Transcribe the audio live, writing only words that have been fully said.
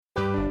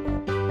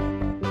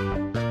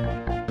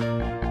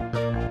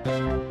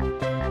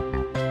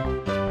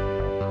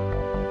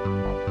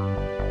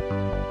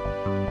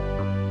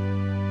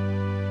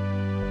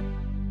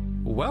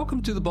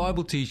Welcome to the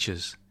Bible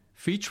Teachers,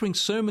 featuring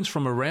sermons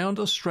from around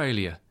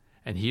Australia.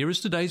 And here is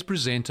today's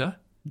presenter,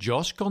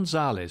 Josh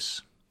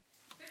Gonzalez.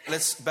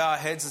 Let's bow our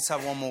heads. Let's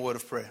have one more word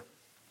of prayer.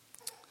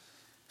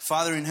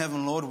 Father in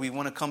heaven, Lord, we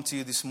want to come to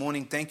you this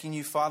morning, thanking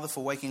you, Father,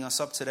 for waking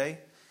us up today.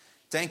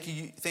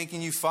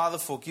 Thanking you, Father,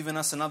 for giving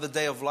us another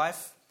day of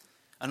life,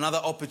 another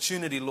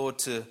opportunity, Lord,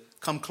 to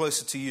come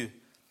closer to you.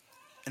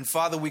 And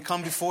Father, we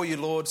come before you,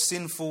 Lord,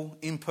 sinful,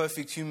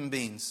 imperfect human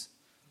beings.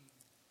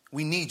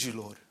 We need you,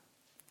 Lord.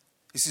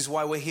 This is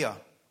why we're here.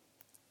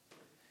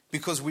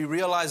 Because we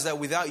realize that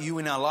without you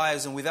in our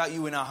lives and without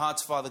you in our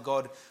hearts, Father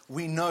God,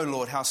 we know,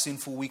 Lord, how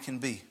sinful we can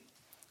be.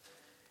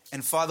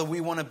 And Father,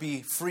 we want to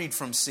be freed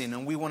from sin,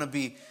 and we want to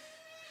be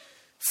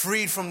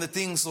freed from the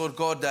things, Lord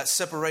God, that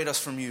separate us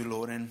from you,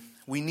 Lord. And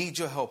we need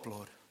your help,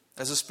 Lord.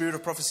 As the Spirit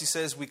of prophecy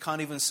says, we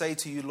can't even say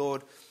to you,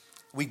 Lord,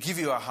 we give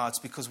you our hearts,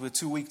 because we're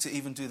too weak to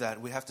even do that.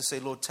 We have to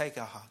say, Lord, take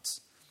our hearts.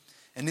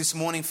 And this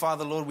morning,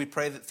 Father, Lord, we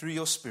pray that through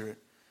your Spirit,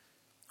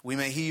 we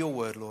may hear your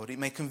word, Lord. It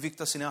may convict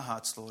us in our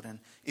hearts, Lord, and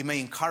it may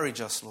encourage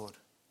us, Lord,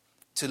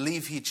 to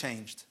leave here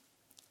changed.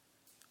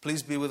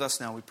 Please be with us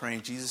now, we pray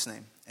in Jesus'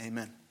 name.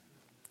 Amen.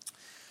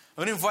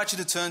 I want to invite you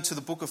to turn to the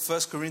book of 1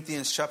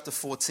 Corinthians chapter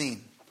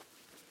 14.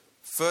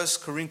 1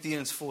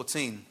 Corinthians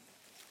 14.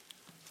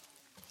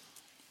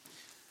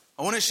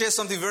 I want to share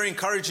something very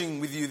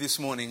encouraging with you this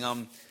morning.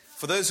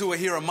 For those who were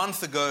here a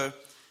month ago,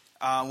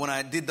 when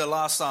I did the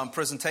last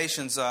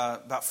presentations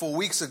about 4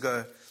 weeks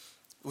ago,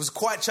 it was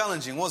quite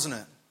challenging, wasn't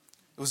it?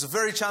 It was a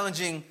very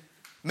challenging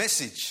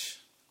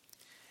message.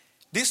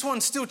 This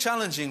one's still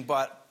challenging,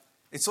 but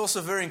it's also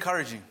very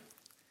encouraging.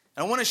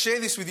 And I want to share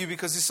this with you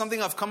because it's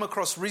something I've come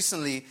across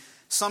recently,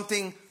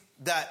 something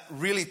that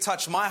really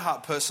touched my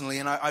heart personally,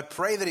 and I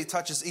pray that it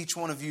touches each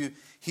one of you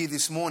here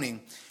this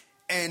morning.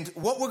 And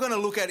what we're going to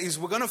look at is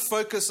we're going to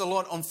focus a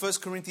lot on 1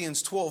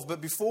 Corinthians 12,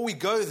 but before we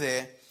go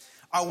there,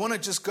 I want to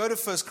just go to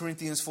 1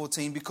 Corinthians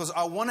 14 because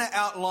I want to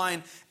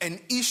outline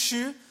an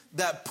issue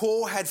that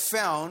Paul had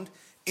found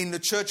in the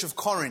church of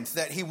Corinth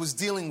that he was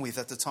dealing with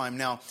at the time.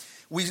 Now,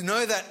 we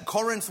know that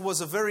Corinth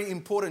was a very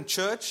important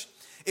church.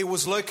 It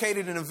was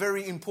located in a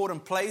very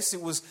important place.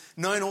 It was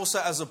known also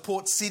as a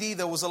port city.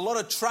 There was a lot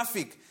of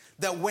traffic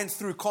that went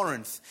through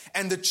Corinth.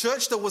 And the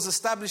church that was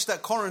established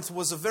at Corinth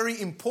was a very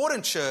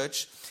important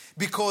church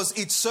because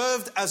it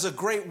served as a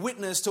great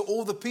witness to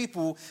all the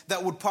people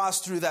that would pass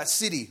through that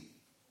city.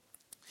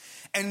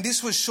 And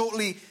this was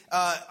shortly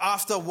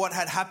after what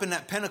had happened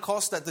at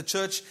Pentecost, that the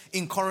church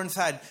in Corinth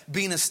had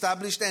been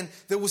established. And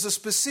there was a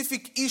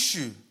specific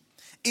issue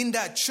in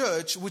that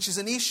church, which is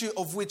an issue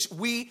of which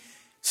we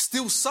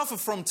still suffer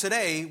from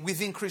today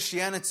within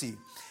Christianity.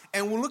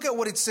 And we'll look at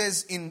what it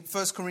says in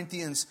 1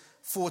 Corinthians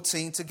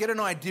 14 to get an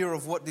idea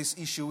of what this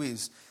issue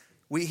is.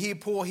 We hear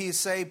Paul here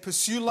say,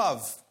 pursue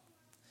love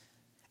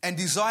and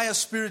desire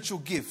spiritual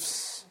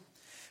gifts,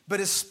 but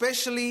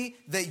especially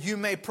that you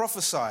may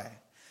prophesy.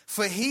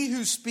 For he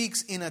who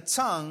speaks in a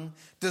tongue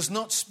does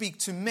not speak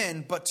to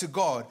men, but to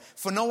God.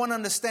 For no one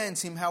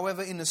understands him.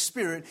 However, in the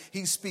Spirit,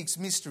 he speaks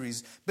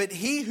mysteries. But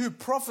he who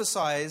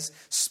prophesies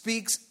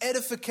speaks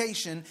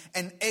edification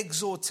and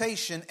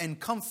exhortation and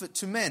comfort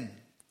to men.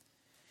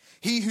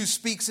 He who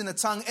speaks in a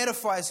tongue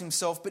edifies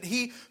himself, but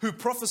he who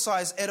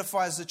prophesies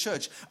edifies the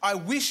church. I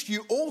wish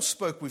you all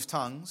spoke with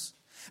tongues,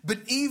 but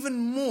even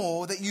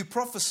more that you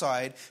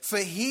prophesied. For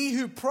he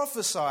who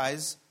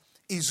prophesies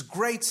is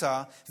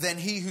greater than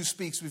he who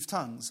speaks with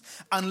tongues,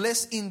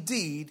 unless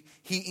indeed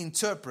he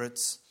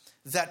interprets,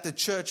 that the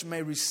church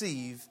may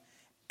receive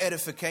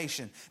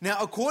edification. Now,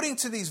 according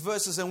to these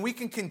verses, and we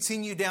can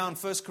continue down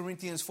 1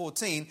 Corinthians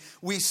 14,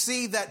 we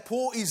see that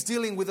Paul is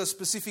dealing with a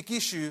specific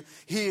issue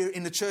here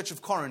in the church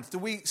of Corinth. Do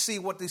we see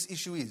what this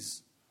issue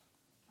is?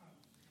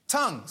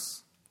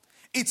 Tongues.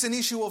 It's an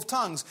issue of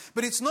tongues,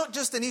 but it's not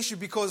just an issue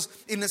because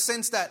in the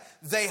sense that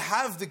they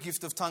have the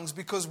gift of tongues,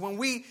 because when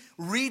we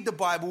read the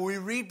Bible, we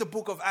read the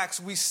book of Acts,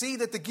 we see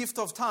that the gift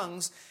of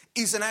tongues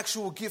is an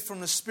actual gift from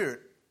the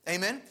Spirit.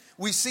 Amen?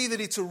 We see that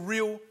it's a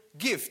real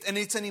gift and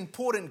it's an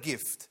important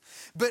gift.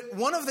 But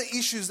one of the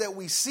issues that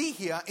we see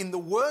here in the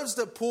words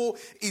that Paul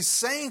is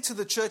saying to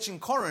the church in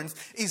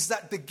Corinth is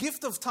that the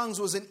gift of tongues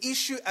was an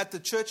issue at the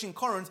church in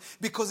Corinth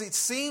because it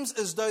seems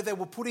as though they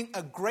were putting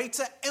a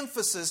greater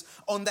emphasis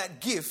on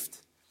that gift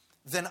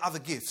than other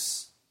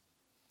gifts.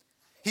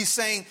 He's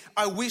saying,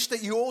 I wish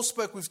that you all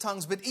spoke with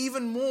tongues, but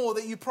even more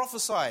that you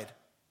prophesied.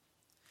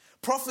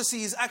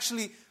 Prophecy is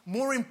actually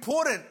more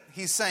important,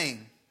 he's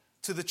saying,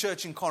 to the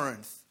church in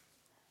Corinth.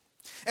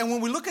 And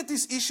when we look at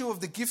this issue of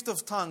the gift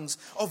of tongues,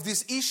 of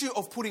this issue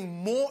of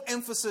putting more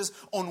emphasis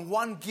on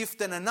one gift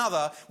than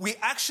another, we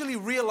actually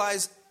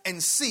realize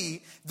and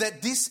see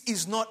that this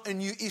is not a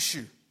new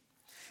issue.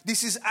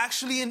 This is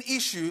actually an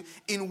issue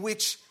in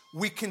which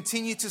we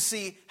continue to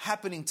see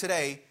happening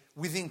today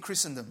within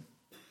Christendom.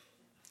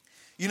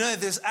 You know,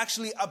 there's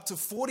actually up to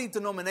 40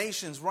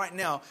 denominations right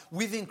now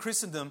within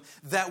Christendom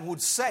that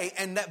would say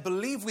and that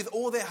believe with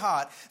all their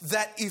heart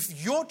that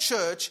if your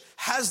church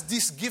has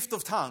this gift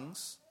of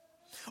tongues,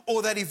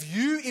 or that if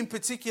you in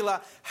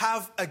particular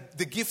have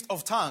the gift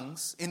of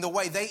tongues in the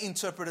way they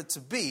interpret it to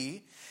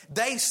be,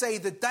 they say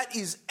that that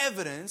is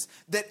evidence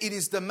that it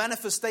is the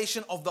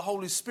manifestation of the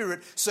Holy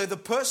Spirit. So the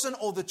person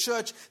or the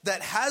church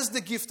that has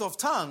the gift of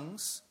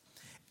tongues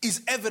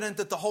is evident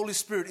that the Holy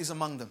Spirit is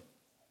among them.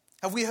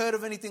 Have we heard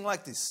of anything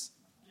like this?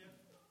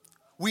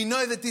 We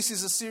know that this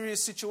is a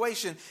serious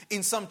situation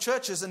in some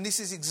churches, and this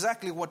is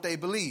exactly what they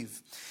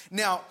believe.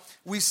 Now,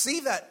 we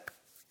see that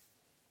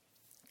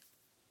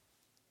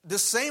the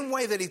same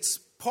way that it's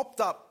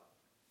popped up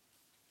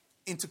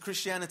into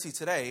Christianity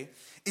today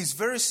is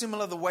very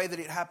similar to the way that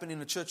it happened in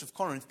the church of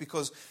Corinth,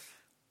 because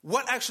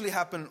what actually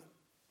happened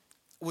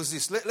was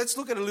this. Let's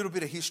look at a little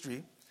bit of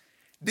history.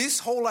 This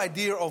whole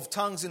idea of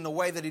tongues in the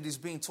way that it is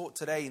being taught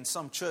today in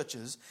some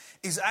churches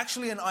is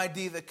actually an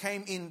idea that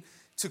came in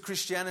to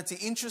Christianity,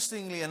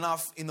 interestingly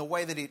enough, in the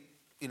way that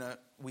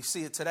we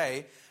see it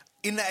today,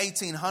 in the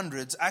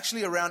 1800s,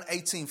 actually around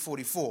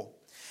 1844.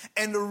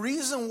 And the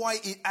reason why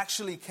it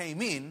actually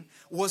came in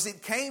was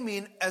it came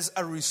in as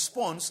a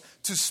response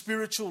to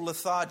spiritual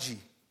lethargy.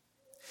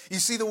 You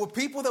see, there were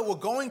people that were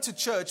going to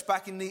church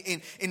back in the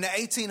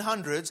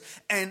 1800s,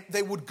 and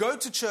they would go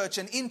to church,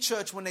 and in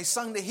church when they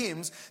sung the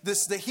hymns,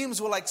 the hymns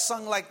were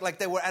sung like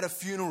they were at a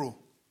funeral.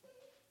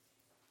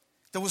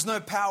 There was no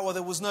power,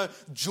 there was no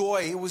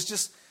joy, it was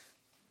just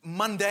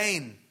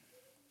mundane.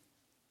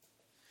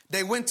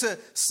 They went to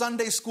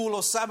Sunday school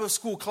or Sabbath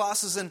school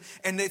classes and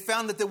they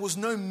found that there was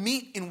no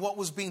meat in what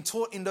was being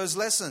taught in those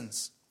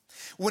lessons.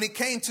 When it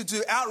came to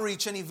do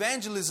outreach and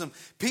evangelism,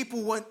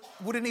 people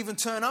wouldn't even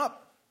turn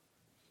up.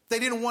 They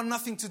didn't want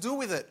nothing to do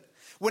with it.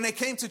 When they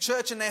came to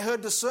church and they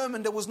heard the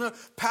sermon, there was no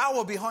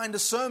power behind the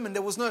sermon.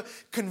 There was no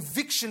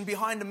conviction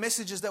behind the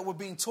messages that were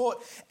being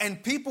taught.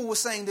 And people were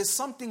saying, there's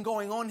something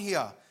going on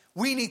here.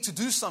 We need to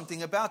do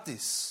something about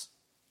this.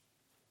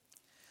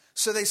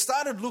 So they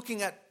started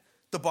looking at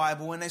the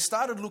Bible and they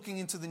started looking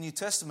into the New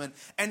Testament,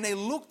 and they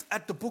looked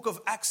at the book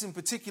of Acts in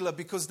particular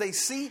because they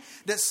see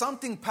that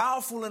something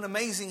powerful and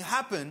amazing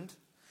happened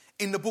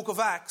in the book of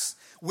Acts,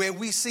 where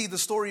we see the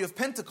story of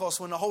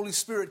Pentecost when the Holy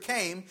Spirit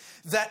came,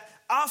 that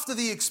after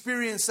the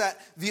experience that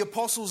the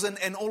apostles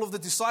and all of the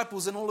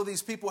disciples and all of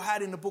these people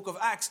had in the book of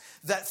Acts,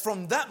 that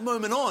from that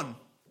moment on,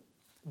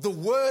 the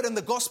word and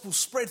the gospel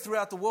spread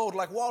throughout the world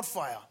like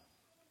wildfire.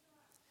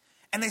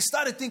 And they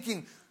started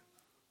thinking,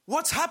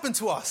 what's happened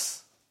to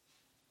us?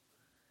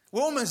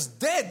 We're almost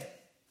dead.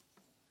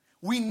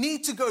 We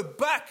need to go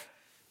back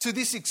to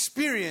this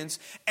experience.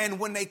 And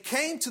when they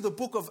came to the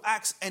book of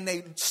Acts and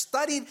they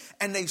studied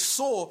and they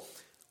saw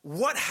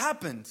what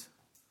happened,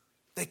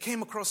 they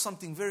came across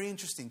something very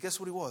interesting. Guess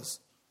what it was?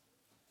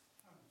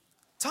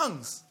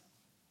 Tongues.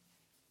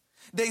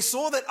 They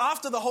saw that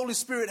after the Holy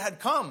Spirit had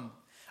come,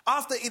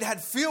 after it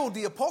had filled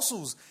the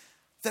apostles,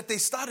 that they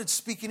started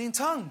speaking in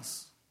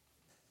tongues.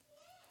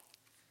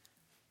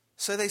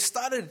 So they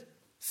started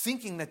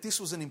thinking that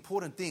this was an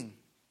important thing.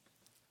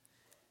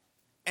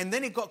 And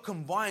then it got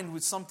combined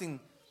with something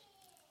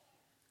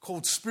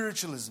called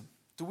spiritualism.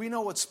 Do we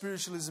know what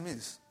spiritualism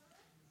is?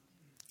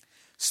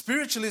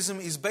 Spiritualism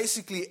is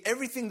basically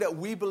everything that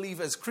we believe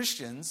as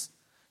Christians,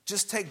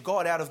 just take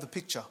God out of the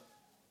picture.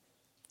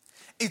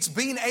 It's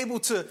being able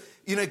to,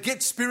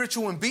 get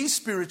spiritual and be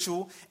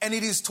spiritual, and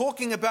it is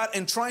talking about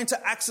and trying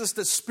to access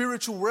the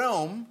spiritual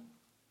realm,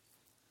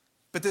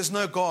 but there's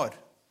no God.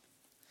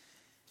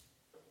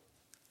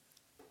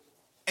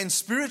 And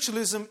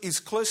spiritualism is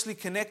closely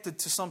connected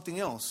to something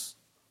else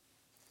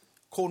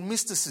called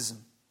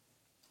mysticism.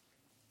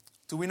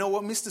 Do we know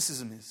what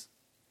mysticism is?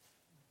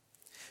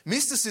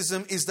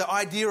 Mysticism is the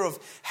idea of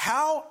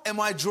how am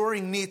I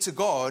drawing near to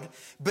God,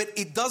 but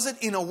it does it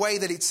in a way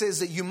that it says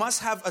that you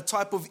must have a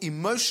type of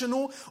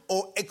emotional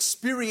or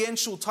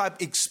experiential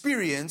type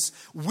experience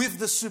with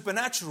the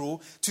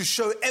supernatural to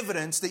show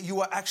evidence that you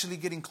are actually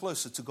getting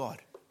closer to God.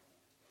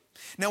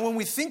 Now, when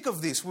we think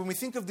of this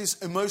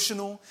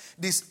emotional,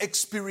 this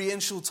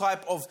experiential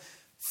type of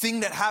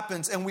thing that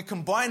happens, and we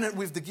combine it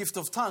with the gift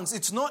of tongues,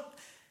 it's not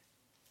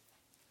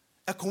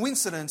a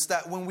coincidence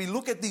that when we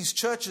look at these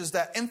churches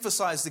that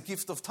emphasize the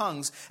gift of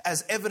tongues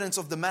as evidence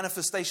of the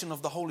manifestation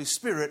of the Holy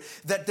Spirit,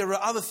 that there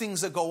are other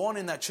things that go on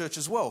in that church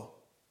as well.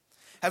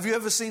 Have you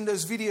ever seen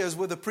those videos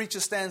where the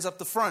preacher stands up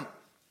the front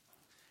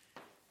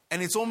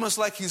and it's almost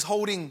like he's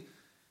holding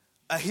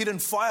a hidden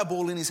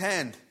fireball in his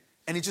hand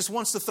and he just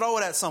wants to throw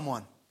it at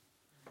someone?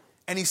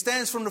 And he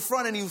stands from the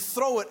front and he'll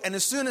throw it, and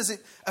as soon as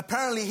it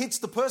apparently hits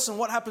the person,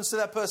 what happens to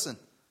that person?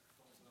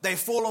 They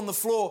fall on the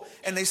floor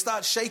and they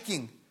start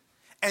shaking.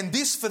 And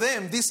this, for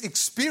them, this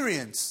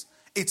experience,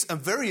 it's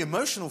very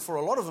emotional for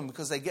a lot of them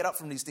because they get up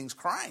from these things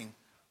crying.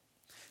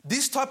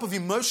 This type of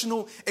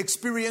emotional,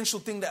 experiential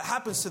thing that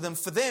happens to them,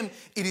 for them,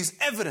 it is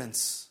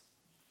evidence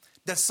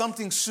that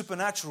something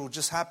supernatural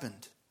just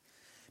happened.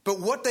 But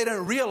what they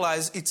don't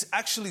realize, it's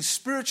actually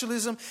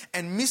spiritualism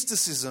and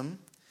mysticism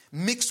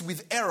mixed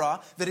with error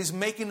that is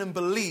making them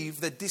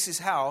believe that this is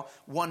how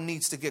one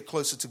needs to get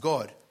closer to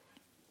God.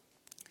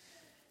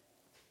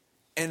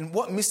 And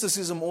what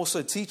mysticism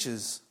also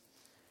teaches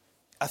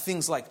are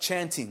things like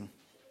chanting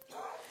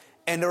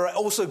And there are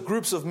also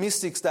groups of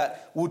mystics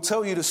that will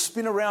tell you to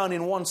spin around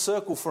in one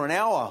circle for an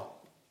hour.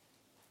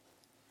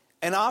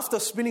 And after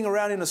spinning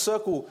around in a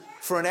circle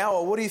for an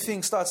hour, what do you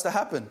think starts to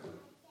happen?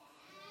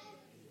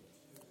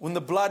 When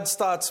the blood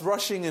starts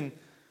rushing and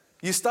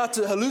you start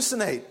to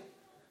hallucinate,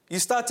 you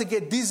start to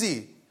get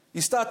dizzy,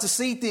 you start to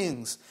see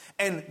things.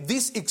 And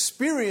this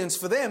experience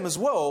for them as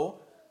well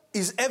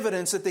is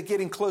evidence that they're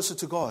getting closer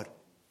to God.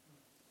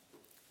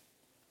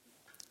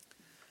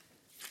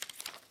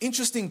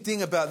 Interesting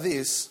thing about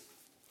this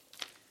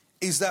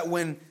is that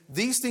when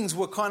these things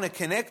were kind of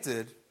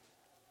connected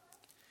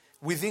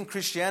within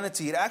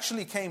Christianity, it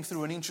actually came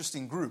through an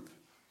interesting group.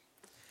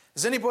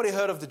 Has anybody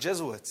heard of the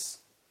Jesuits?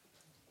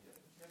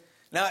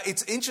 Now,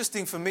 it's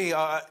interesting for me,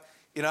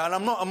 and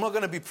I'm not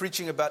going to be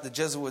preaching about the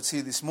Jesuits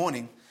here this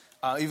morning,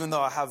 even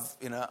though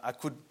I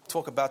could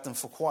talk about them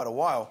for quite a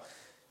while.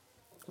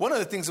 One of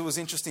the things that was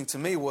interesting to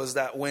me was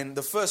that when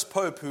the first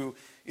Pope, who,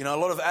 a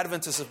lot of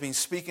Adventists have been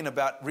speaking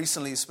about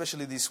recently,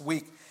 especially this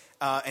week,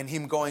 and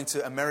him going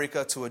to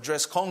America to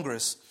address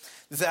Congress,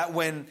 that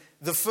when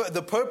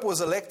the Pope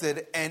was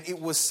elected and it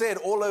was said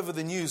all over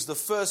the news, the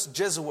first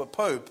Jesuit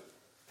Pope,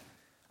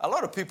 a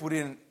lot of people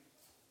didn't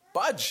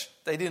budge.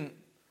 They didn't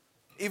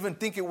even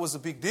think it was a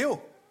big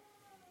deal.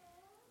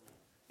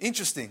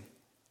 Interesting.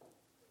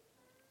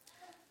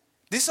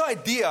 This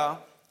idea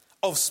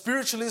of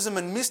spiritualism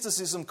and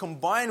mysticism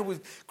combined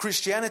with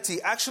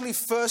Christianity actually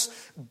first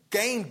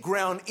gained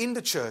ground in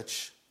the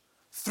church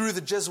through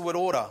the Jesuit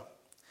order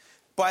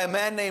by a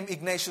man named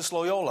Ignatius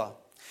Loyola.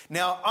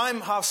 Now,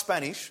 I'm half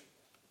Spanish,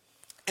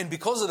 and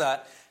because of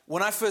that,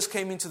 when I first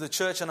came into the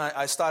church and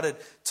I started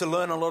to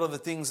learn a lot of the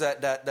things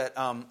that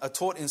are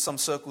taught in some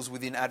circles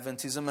within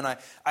Adventism, and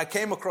I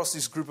came across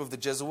this group of the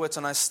Jesuits,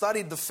 and I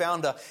studied the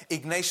founder,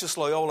 Ignatius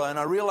Loyola, and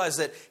I realized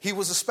that he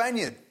was a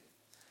Spaniard.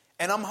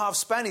 And I'm half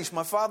Spanish.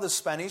 My father's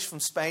Spanish from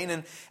Spain.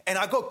 And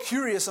I got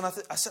curious and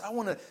I said, I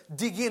want to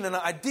dig in. And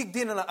I digged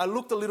in and I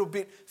looked a little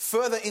bit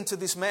further into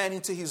this man,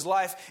 into his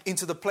life,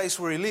 into the place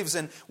where he lives.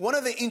 And one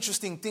of the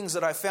interesting things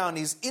that I found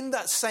is in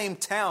that same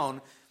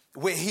town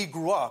where he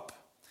grew up,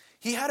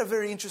 he had a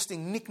very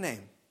interesting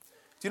nickname.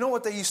 Do you know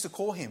what they used to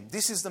call him?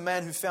 This is the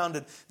man who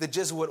founded the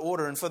Jesuit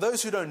order. And for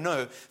those who don't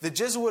know, the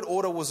Jesuit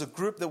order was a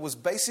group that was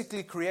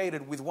basically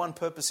created with one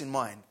purpose in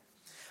mind.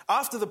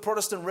 After the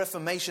Protestant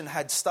Reformation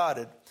had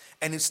started,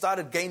 and it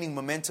started gaining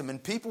momentum,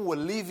 and people were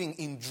leaving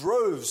in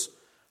droves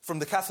from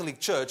the Catholic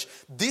Church,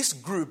 this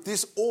group,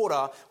 this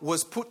order,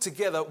 was put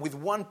together with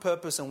one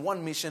purpose and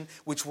one mission,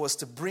 which was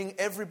to bring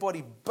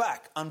everybody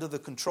back under the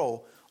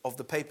control of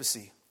the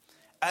papacy,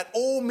 at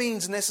all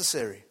means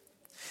necessary.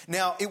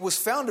 Now, it was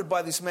founded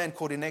by this man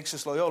called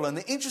Ignatius Loyola, and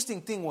the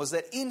interesting thing was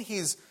that in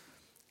his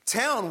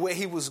town where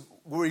he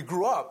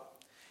grew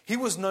up, he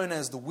was known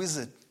as the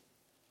Wizard.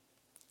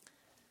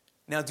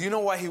 Now, do you know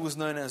why he was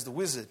known as the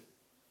Wizard?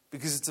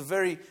 Because it's a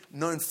very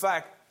known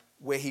fact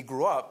where he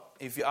grew up,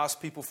 if you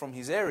ask people from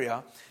his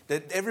area,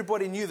 that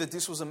everybody knew that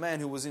this was a man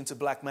who was into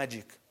black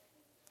magic.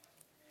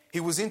 He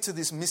was into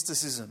this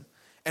mysticism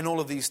and all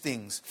of these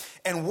things.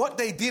 And what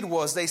they did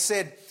was they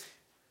said,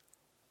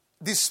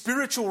 this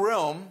spiritual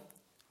realm,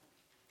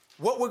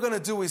 what we're going to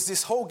do is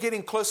this whole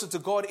getting closer to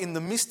God in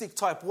the mystic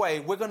type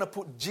way, we're going to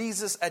put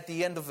Jesus at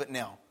the end of it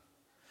now.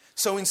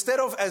 So instead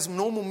of, as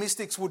normal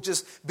mystics would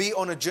just be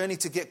on a journey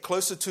to get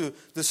closer to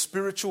the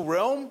spiritual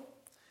realm,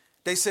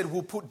 they said,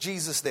 we'll put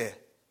Jesus there.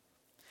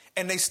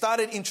 And they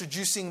started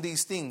introducing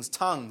these things,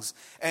 tongues,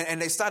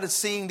 and they started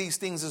seeing these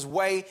things as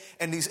way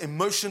and these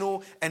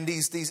emotional and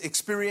these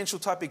experiential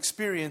type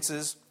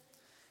experiences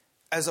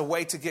as a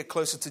way to get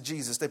closer to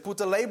Jesus. They put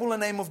the label and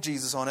name of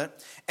Jesus on it,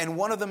 and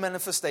one of the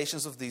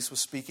manifestations of this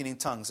was speaking in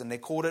tongues, and they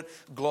called it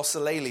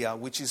glossolalia,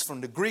 which is from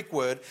the Greek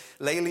word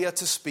lalia,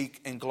 to speak,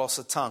 and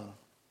glossa, tongue.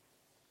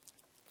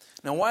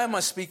 Now, why am I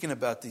speaking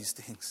about these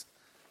things?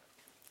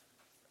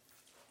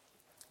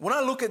 When I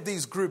look at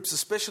these groups,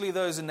 especially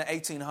those in the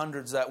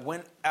 1800s that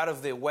went out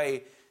of their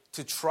way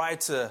to try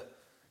to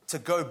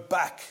go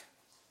back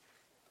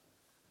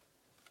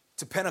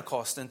to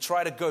Pentecost and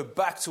try to go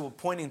back to a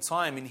point in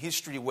time in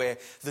history where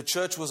the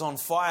church was on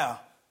fire,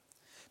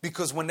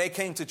 because when they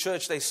came to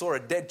church, they saw a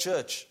dead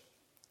church.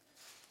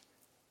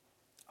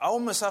 I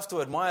almost have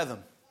to admire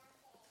them.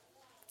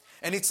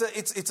 And it's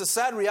a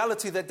sad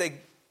reality that they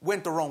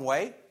went the wrong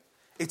way.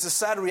 It's a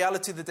sad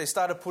reality that they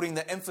started putting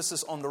the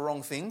emphasis on the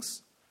wrong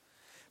things.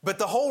 But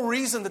the whole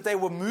reason that they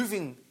were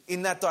moving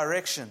in that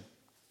direction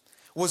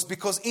was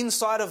because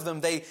inside of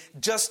them, they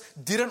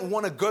just didn't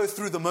want to go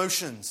through the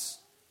motions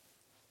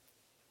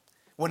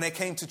when they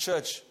came to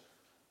church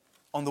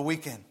on the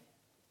weekend.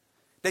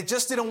 They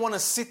just didn't want to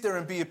sit there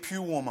and be a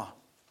pew warmer.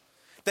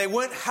 They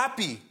weren't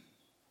happy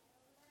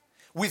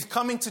with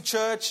coming to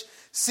church,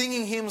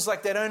 singing hymns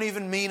like they don't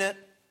even mean it,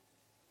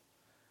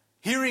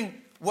 hearing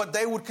what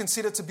they would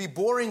consider to be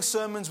boring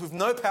sermons with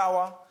no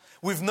power,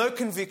 with no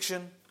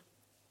conviction.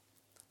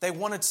 They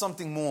wanted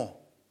something more.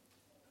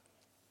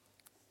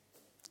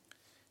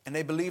 And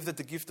they believed that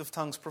the gift of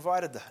tongues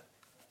provided that.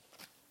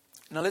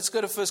 Now let's go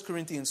to 1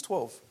 Corinthians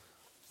 12.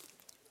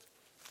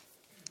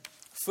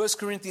 1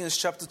 Corinthians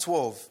chapter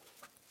 12.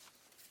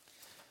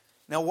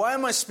 Now, why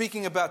am I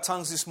speaking about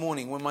tongues this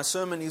morning when my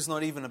sermon is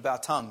not even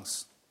about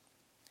tongues?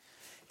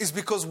 Is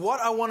because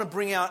what I want to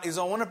bring out is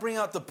I want to bring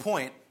out the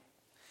point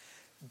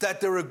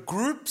that there are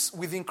groups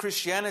within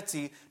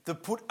Christianity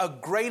that put a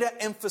greater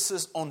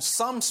emphasis on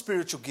some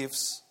spiritual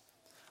gifts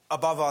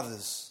above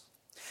others.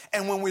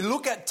 And when we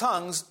look at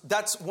tongues,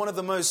 that's one of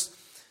the most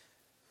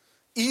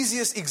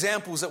easiest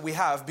examples that we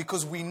have,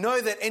 because we know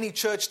that any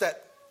church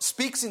that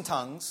speaks in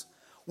tongues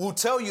will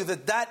tell you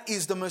that that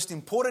is the most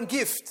important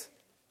gift.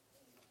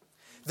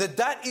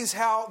 That is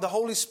how the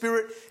Holy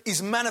Spirit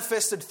is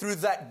manifested, through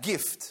that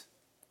gift.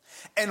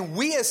 And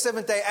we as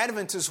Seventh-day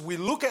Adventists, we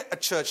look at a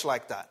church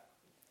like that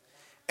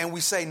and we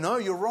say, no,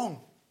 you're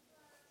wrong.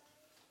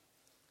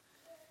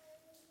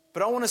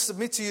 But I want to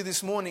submit to you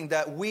this morning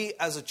that we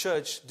as a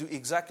church do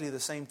exactly the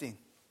same thing,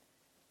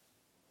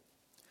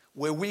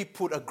 where we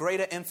put a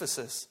greater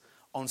emphasis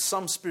on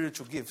some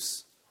spiritual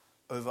gifts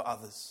over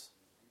others.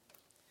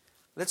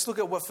 Let's look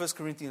at what 1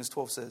 Corinthians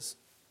 12 says.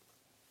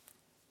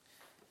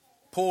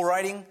 Paul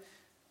writing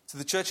to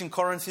the church in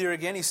Corinth here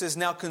again, he says,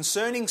 "Now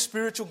concerning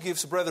spiritual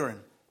gifts,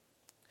 brethren,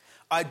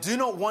 I do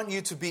not want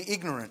you to be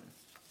ignorant.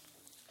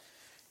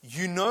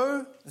 You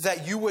know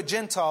that you were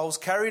Gentiles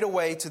carried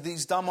away to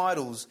these dumb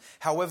idols,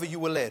 however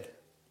you were led.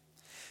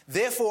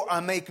 Therefore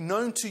I make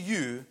known to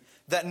you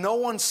that no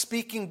one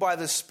speaking by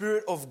the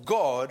Spirit of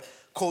God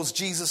calls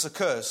Jesus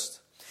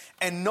accursed.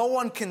 And no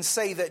one can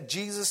say that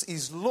Jesus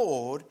is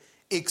Lord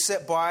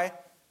except by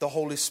the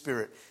Holy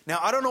Spirit." Now,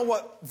 I don't know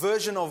what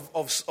version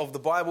of the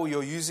Bible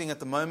you're using at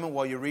the moment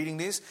while you're reading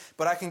this,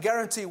 but I can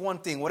guarantee one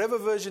thing. Whatever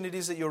version it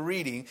is that you're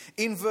reading,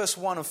 in verse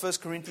 1 of 1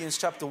 Corinthians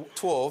chapter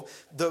 12,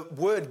 the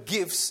word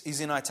gifts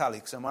is in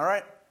italics. Am I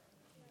right?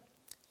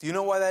 Do you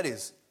know why that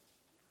is?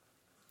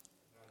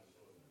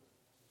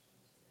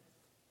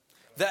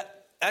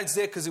 That adds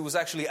there because it was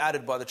actually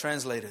added by the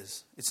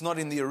translators. It's not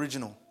in the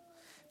original.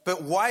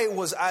 But why it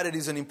was added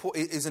is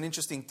an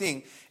interesting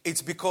thing.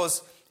 It's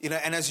because,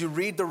 and as you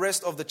read the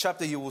rest of the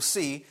chapter, you will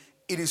see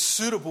it is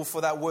suitable for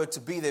that word to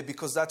be there,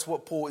 because that's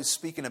what Paul is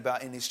speaking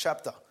about in this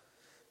chapter.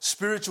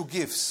 Spiritual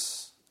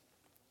gifts.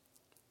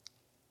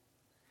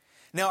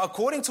 Now,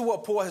 according to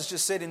what Paul has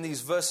just said in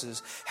these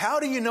verses, how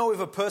do you know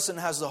if a person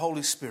has the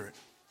Holy Spirit?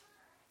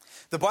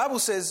 The Bible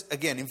says,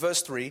 again, in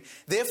verse 3,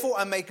 "Therefore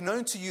I make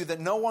known to you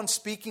that no one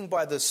speaking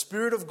by the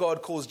Spirit of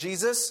God calls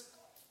Jesus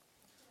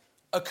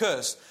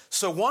accursed."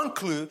 So one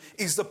clue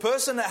is the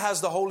person that has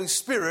the Holy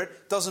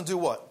Spirit doesn't do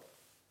what?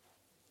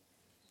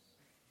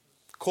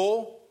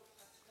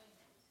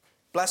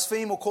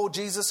 Blaspheme or call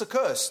Jesus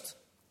accursed.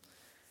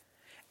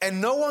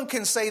 And no one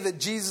can say that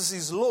Jesus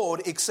is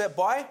Lord except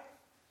by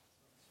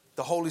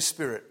the Holy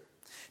Spirit.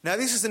 Now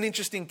this is an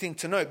interesting thing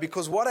to note,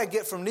 because what I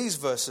get from these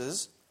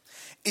verses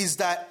is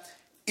that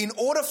in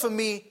order for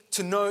me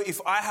to know if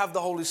I have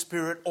the Holy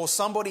Spirit or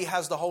somebody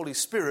has the Holy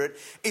Spirit,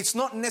 it's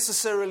not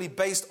necessarily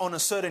based on a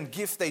certain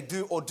gift they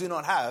do or do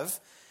not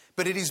have,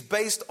 but it is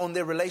based on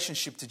their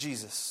relationship to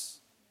Jesus.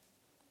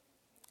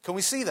 Can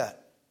we see that?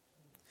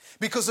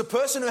 Because the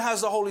person who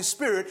has the Holy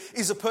Spirit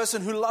is a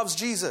person who loves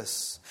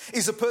Jesus,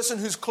 is a person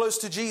who's close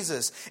to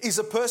Jesus, is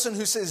a person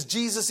who says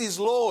Jesus is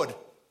Lord.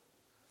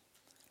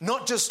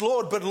 Not just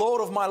Lord, but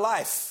Lord of my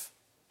life.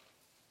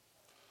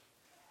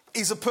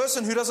 Is a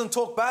person who doesn't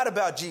talk bad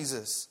about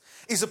Jesus.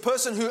 Is a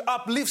person who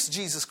uplifts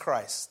Jesus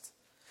Christ.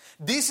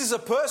 This is a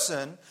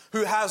person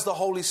who has the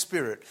Holy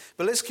Spirit.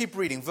 But let's keep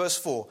reading. Verse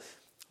 4.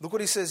 Look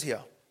what he says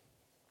here.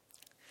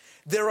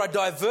 "There are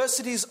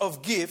diversities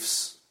of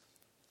gifts,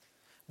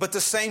 but the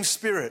same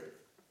Spirit.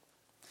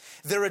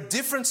 There are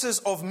differences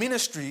of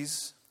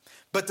ministries,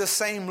 but the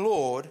same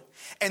Lord.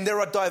 And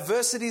there are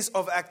diversities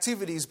of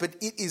activities, but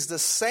it is the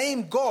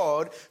same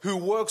God who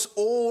works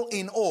all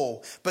in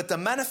all. But the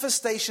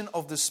manifestation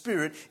of the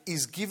Spirit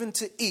is given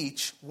to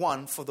each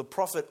one for the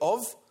profit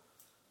of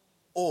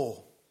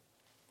all."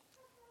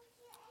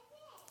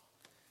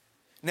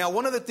 Now,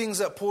 one of the things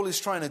that Paul is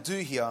trying to do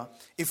here,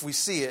 if we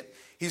see it,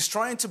 he's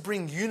trying to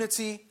bring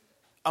unity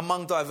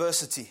among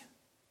diversity.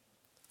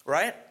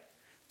 Right?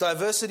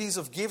 Diversities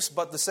of gifts,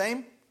 but the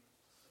same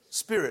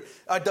Spirit.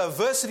 A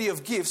diversity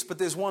of gifts, but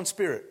there's one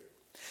Spirit.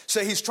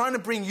 So he's trying to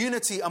bring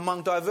unity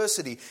among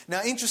diversity.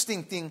 Now,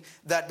 interesting thing,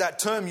 that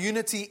term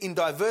unity in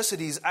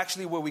diversity is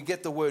actually where we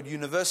get the word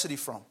university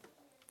from.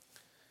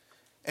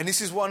 And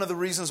this is one of the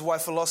reasons why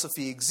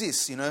philosophy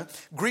exists,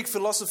 Greek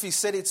philosophy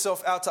set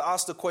itself out to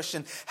ask the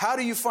question, how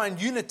do you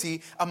find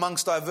unity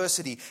amongst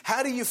diversity?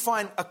 How do you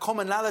find a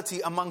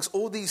commonality amongst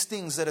all these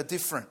things that are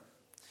different?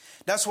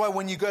 That's why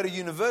when you go to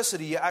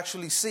university, you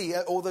actually see,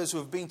 all those who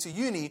have been to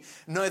uni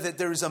know that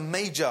there is a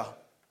major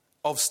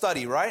of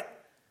study, right?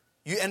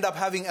 You end up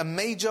having a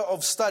major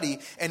of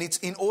study, and it's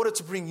in order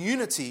to bring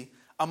unity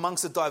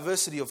amongst the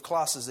diversity of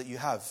classes that you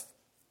have.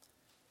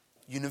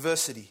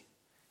 University.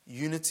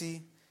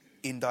 Unity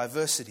in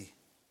diversity.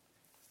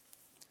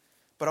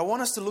 But I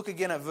want us to look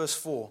again at verse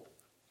 4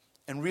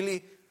 and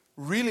really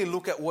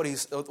look at what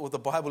the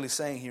Bible is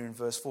saying here in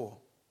verse 4.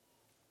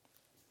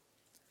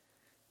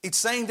 It's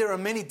saying there are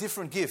many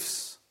different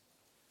gifts.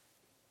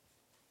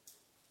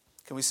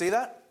 Can we see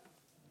that?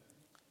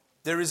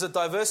 There is a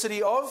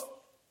diversity of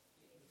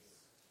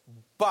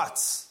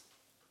buts.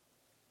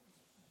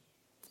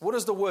 What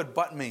does the word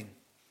but mean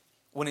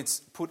when it's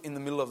put in the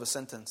middle of a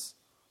sentence?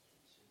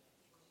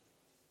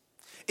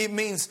 It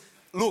means,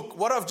 look,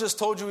 what I've just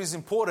told you is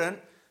important,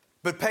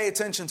 but pay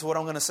attention to what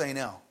I'm going to say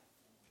now.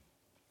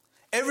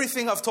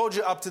 Everything I've told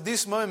you up to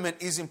this moment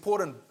is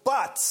important,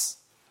 but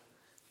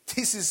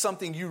this is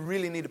something you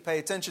really need to pay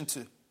attention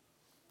to.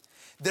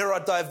 There are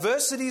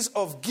diversities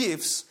of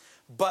gifts,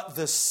 but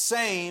the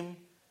same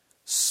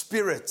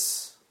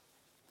Spirit.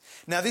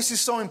 Now, this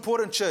is so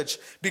important, church,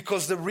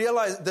 because the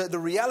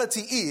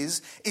reality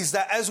is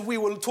that as we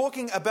were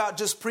talking about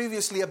just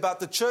previously about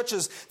the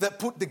churches that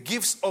put the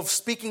gifts of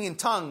speaking in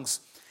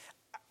tongues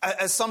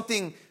as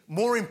something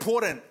more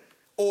important,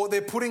 or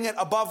they're putting it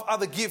above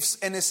other gifts,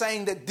 and they're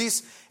saying that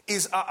this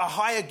is a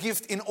higher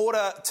gift in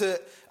order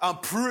to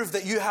prove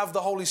that you have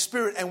the Holy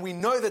Spirit, and we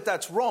know that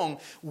that's wrong.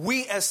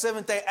 We as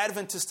Seventh-day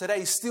Adventists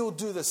today still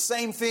do the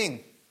same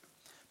thing,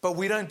 but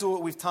we don't do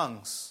it with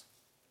tongues.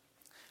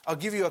 I'll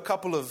give you a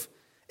couple of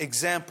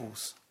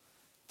examples.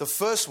 The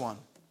first one,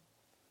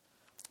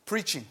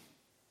 preaching.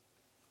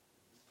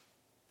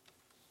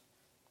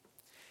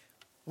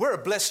 We're a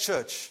blessed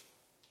church.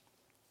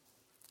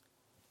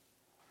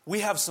 We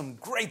have some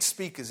great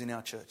speakers in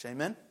our church,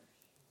 amen?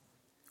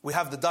 We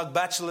have the Doug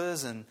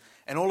Batchelors and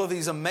all of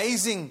these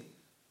amazing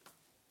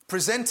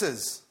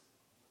presenters,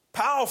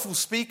 powerful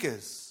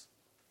speakers.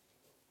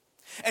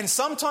 And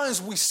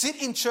sometimes we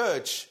sit in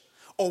church,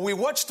 or we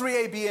watch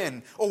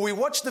 3ABN, or we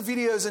watch the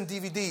videos and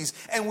DVDs,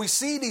 and we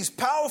see these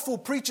powerful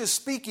preachers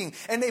speaking,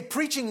 and they're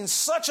preaching in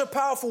such a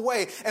powerful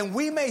way, and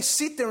we may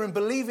sit there and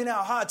believe in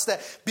our hearts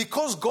that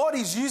because God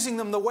is using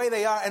them the way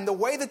they are, and the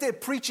way that they're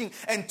preaching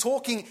and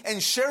talking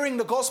and sharing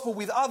the gospel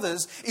with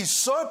others is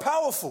so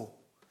powerful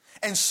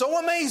and so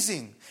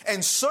amazing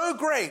and so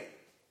great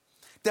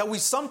that we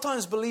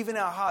sometimes believe in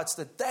our hearts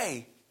that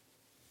they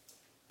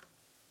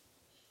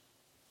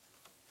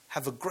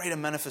have a greater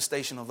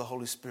manifestation of the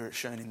Holy Spirit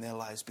shown in their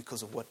lives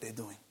because of what they're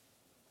doing.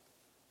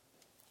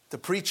 The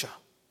preacher.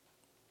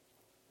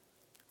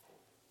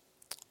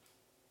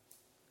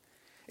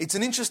 It's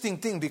an interesting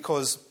thing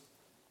because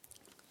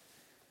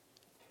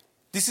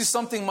this is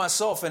something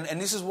myself,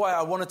 and this is why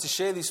I wanted to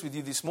share this with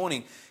you this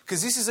morning,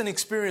 because this is an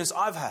experience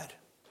I've had.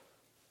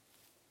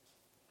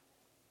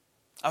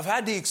 I've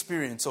had the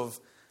experience of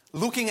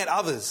looking at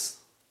others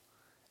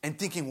and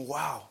thinking,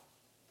 wow,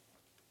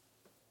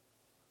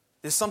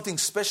 there's something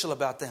special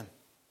about them.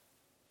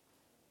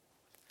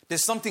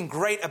 There's something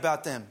great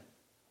about them.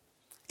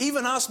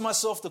 Even ask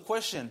myself the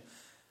question,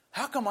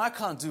 how come I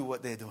can't do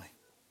what they're doing?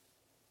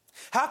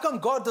 How come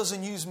God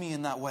doesn't use me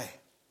in that way?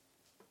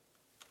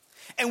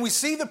 And we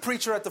see the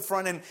preacher at the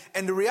front,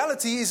 and the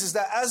reality is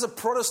that as a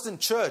Protestant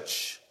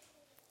church,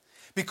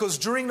 because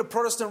during the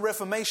Protestant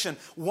Reformation,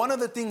 one of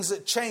the things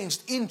that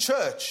changed in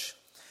church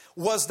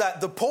was that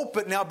the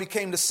pulpit now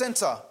became the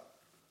center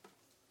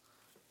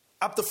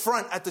up the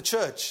front at the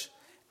church.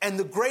 And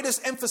the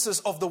greatest emphasis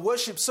of the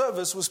worship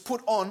service was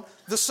put on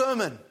the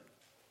sermon.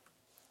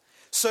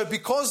 So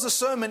because the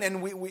sermon,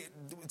 and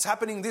it's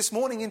happening this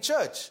morning in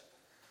church.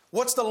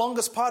 What's the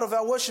longest part of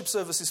our worship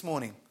service this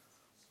morning?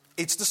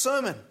 It's the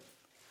sermon.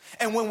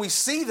 And when we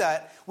see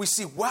that, we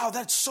see, wow,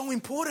 that's so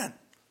important.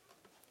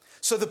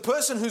 So the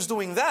person who's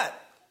doing that,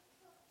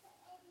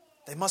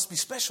 they must be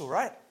special,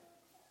 right?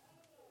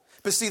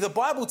 But see, the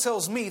Bible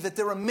tells me that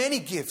there are many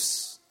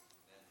gifts.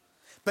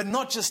 But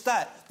not just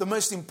that. The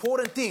most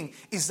important thing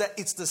is that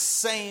it's the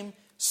same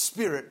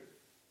Spirit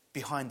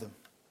behind them.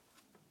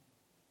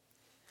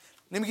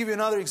 Let me give you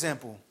another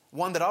example.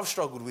 One that I've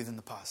struggled with in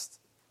the past.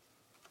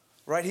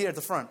 Right here at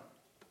the front.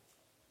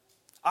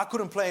 I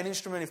couldn't play an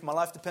instrument if my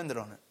life depended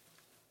on it.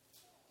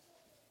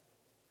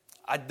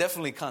 I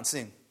definitely can't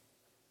sing.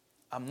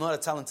 I'm not a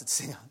talented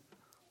singer.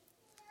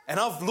 And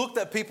I've looked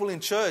at people in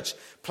church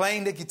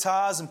playing the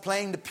guitars and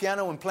playing the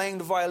piano and playing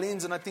the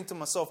violins, and I think to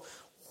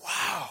myself,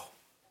 wow,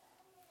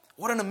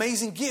 what an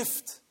amazing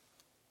gift.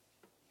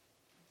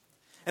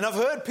 And I've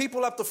heard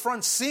people up the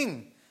front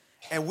sing,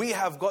 and we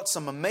have got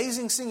some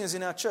amazing singers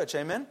in our church,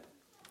 amen?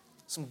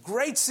 Some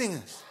great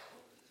singers.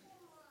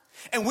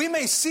 And we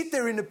may sit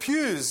there in the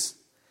pews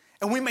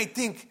and we may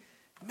think,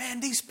 man,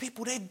 these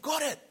people, they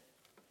got it.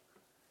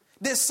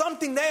 There's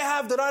something they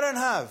have that I don't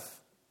have.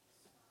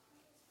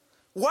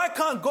 Why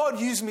can't God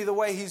use me the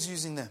way He's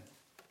using them?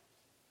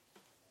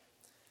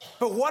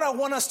 But what I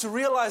want us to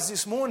realize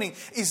this morning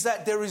is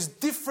that there is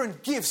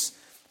different gifts,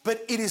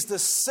 but it is the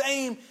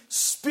same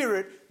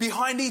Spirit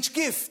behind each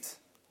gift.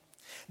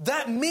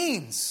 That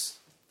means,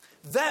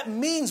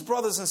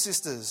 brothers and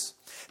sisters,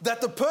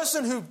 that the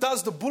person who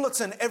does the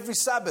bulletin every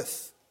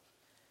Sabbath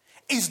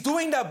is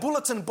doing that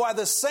bulletin by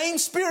the same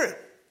Spirit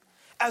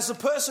as the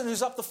person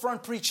who's up the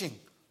front preaching.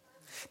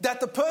 That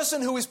the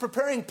person who is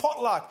preparing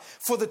potluck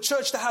for the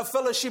church to have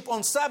fellowship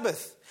on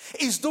Sabbath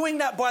is doing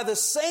that by the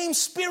same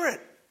Spirit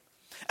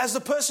as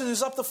the person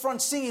who's up the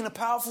front singing a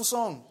powerful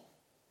song.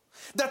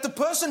 That the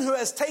person who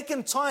has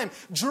taken time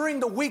during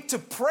the week to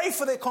pray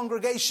for their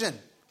congregation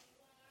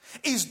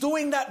is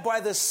doing that by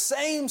the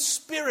same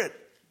Spirit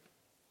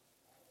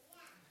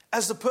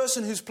as the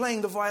person who's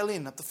playing the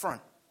violin at the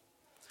front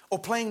or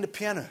playing the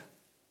piano.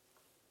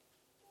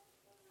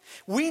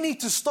 We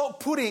need to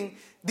stop putting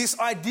this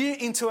idea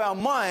into our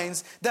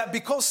minds that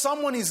because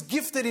someone is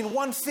gifted in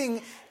one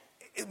thing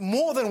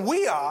more than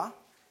we are,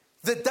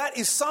 that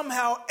is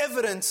somehow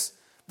evidence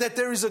that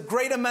there is a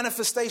greater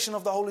manifestation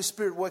of the Holy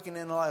Spirit working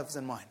in our lives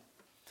than mine.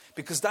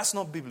 Because that's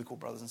not biblical,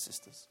 brothers and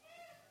sisters.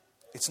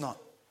 It's not.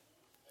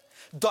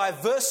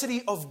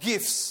 Diversity of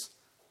gifts,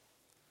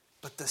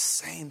 but the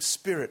same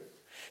Spirit.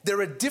 There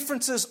are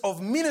differences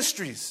of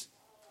ministries,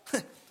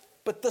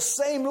 but the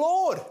same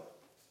Lord.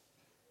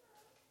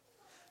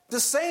 The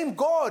same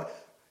God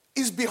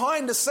is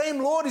behind, the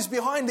same Lord is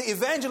behind the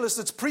evangelist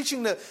that's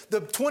preaching the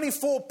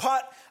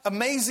 24-part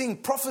amazing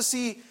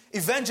prophecy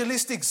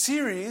evangelistic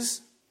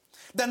series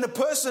than the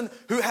person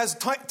who has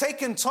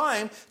taken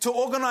time to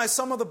organize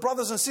some of the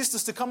brothers and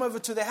sisters to come over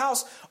to their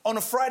house on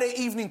a Friday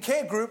evening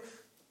care group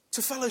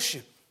to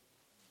fellowship.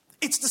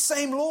 It's the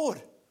same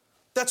Lord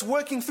that's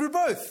working through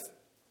both.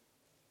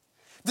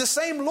 The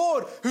same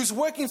Lord who's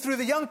working through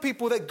the young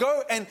people that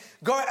go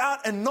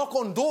out and knock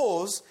on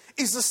doors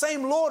is the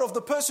same Lord of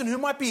the person who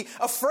might be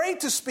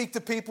afraid to speak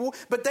to people,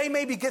 but they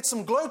maybe get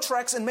some glow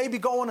tracks and maybe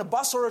go on a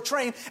bus or a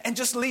train and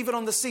just leave it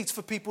on the seats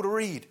for people to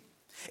read.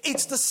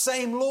 It's the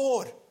same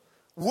Lord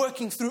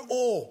working through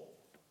all.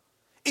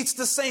 It's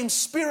the same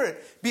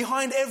Spirit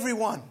behind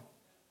everyone.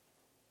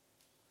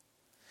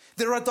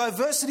 There are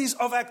diversities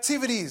of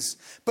activities,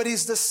 but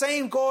it's the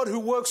same God who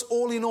works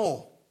all in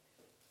all.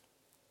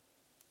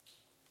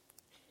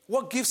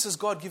 What gifts has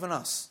God given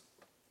us?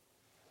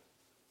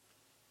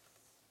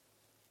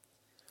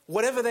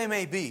 Whatever they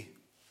may be.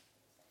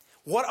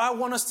 What I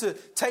want us to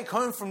take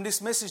home from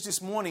this message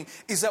this morning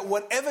is that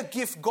whatever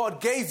gift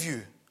God gave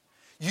you,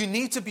 you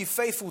need to be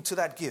faithful to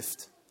that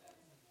gift.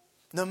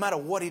 No matter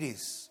what it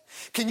is.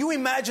 Can you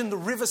imagine the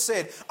river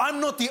said,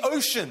 I'm not the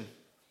ocean,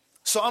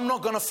 so I'm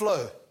not going to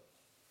flow.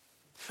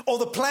 Or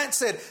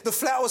the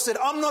flower said,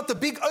 I'm not the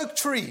big oak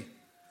tree,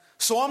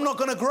 so I'm not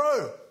going to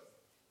grow.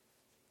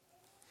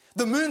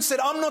 The moon said,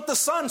 I'm not the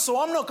sun,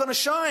 so I'm not going to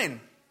shine.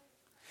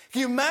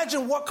 Can you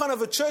imagine what kind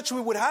of a church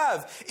we would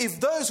have if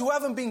those who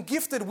haven't been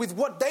gifted with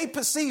what they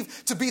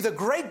perceive to be the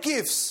great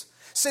gifts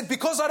said,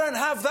 because I don't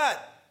have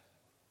that,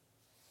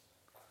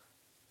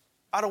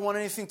 I don't want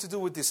anything to do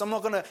with this. I'm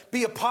not going to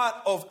be a part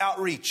of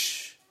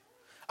outreach.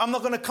 I'm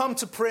not going to come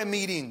to prayer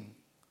meeting.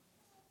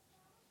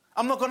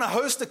 I'm not going to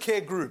host a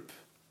care group.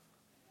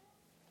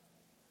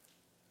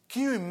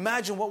 Can you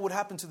imagine what would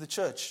happen to the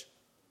church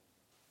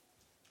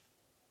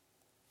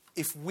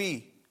if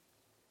we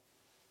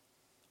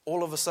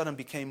all of a sudden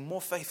became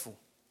more faithful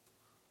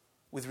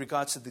with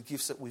regards to the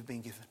gifts that we've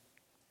been given?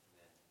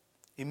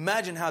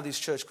 Imagine how this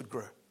church could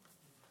grow.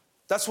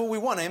 That's what we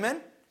want, amen?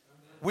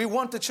 We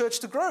want the church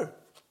to grow.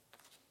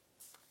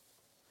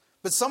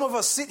 But some of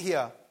us sit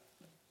here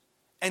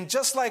and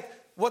just like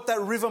what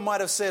that river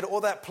might have said,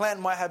 or that plant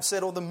might have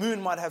said, or the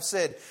moon might have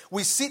said,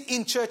 we sit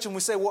in church and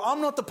we say, well, I'm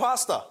not the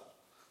pastor,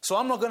 so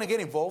I'm not going to get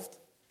involved.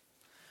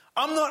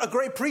 I'm not a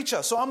great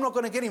preacher, so I'm not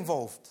going to get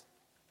involved.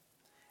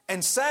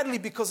 And sadly,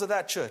 because of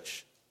that,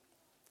 church,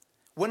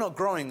 we're not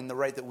growing in the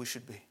rate that we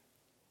should be.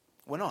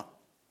 We're not.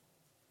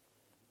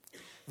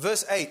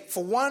 Verse 8,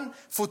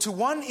 for to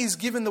one is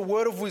given the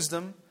word of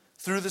wisdom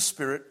through the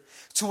Spirit,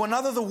 to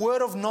another the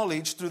word of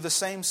knowledge through the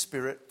same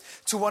Spirit,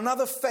 to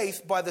another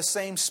faith by the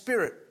same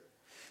Spirit,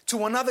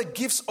 to another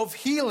gifts of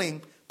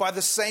healing by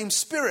the same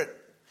Spirit,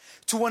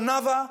 to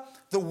another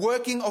the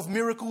working of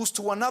miracles,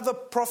 to another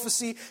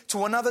prophecy,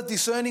 to another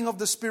discerning of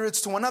the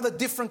spirits, to another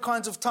different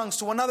kinds of tongues,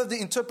 to another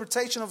the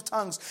interpretation of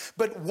tongues.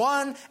 But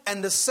one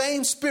and the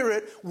same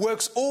Spirit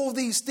works all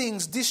these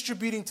things,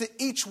 distributing to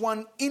each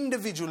one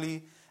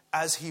individually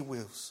as He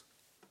wills.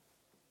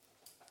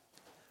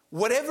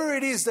 Whatever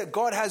it is that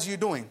God has you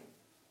doing,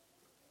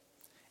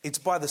 it's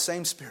by the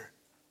same Spirit,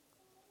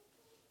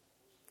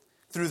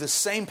 through the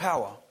same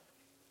power,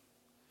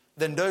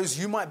 than those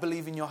you might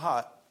believe in your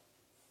heart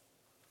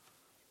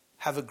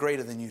have it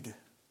greater than you do.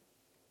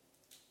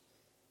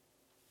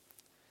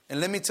 And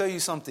let me tell you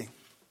something.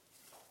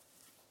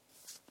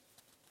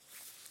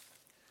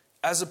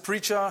 As a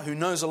preacher who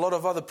knows a lot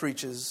of other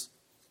preachers,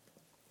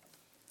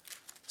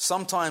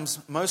 sometimes,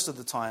 most of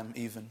the time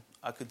even,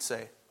 I could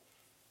say,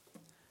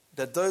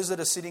 that those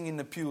that are sitting in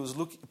the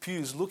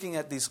pews looking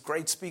at this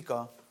great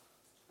speaker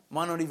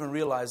might not even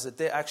realize that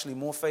they're actually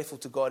more faithful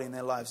to God in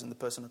their lives than the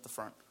person at the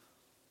front.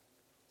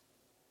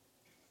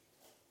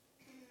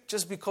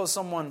 Just because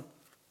someone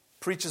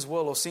preaches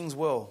well or sings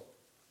well.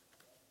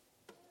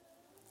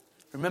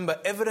 Remember,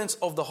 evidence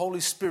of the Holy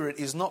Spirit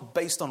is not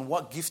based on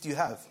what gift you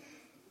have,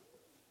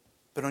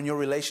 but on your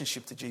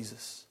relationship to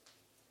Jesus.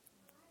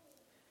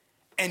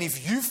 And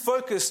if you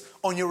focus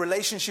on your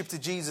relationship to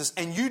Jesus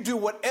and you do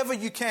whatever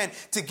you can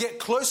to get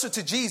closer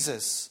to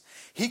Jesus,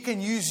 He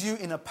can use you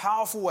in a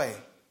powerful way.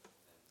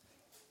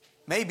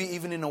 Maybe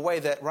even in a way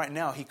that right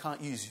now He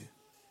can't use you,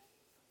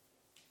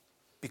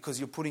 because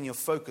you're putting your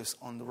focus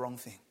on the wrong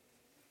thing.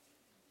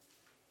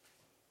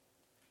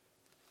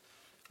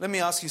 Let me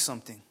ask you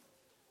something.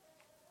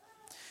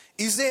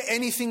 Is there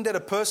anything that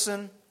a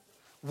person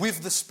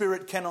with the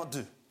Spirit cannot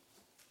do?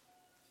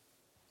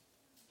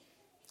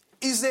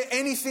 Is there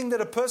anything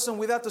that a person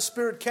without the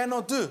Spirit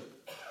cannot do?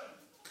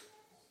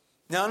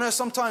 Now, I know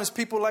sometimes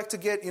people like to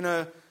get, they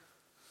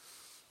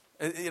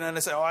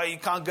say, oh, you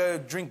can't go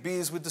drink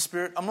beers with the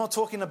Spirit. I'm not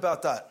talking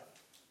about that.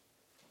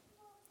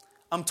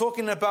 I'm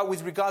talking about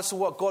with regards to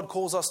what God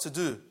calls us to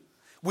do.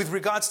 With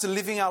regards to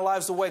living our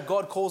lives the way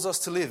God calls us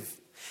to live.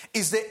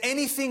 Is there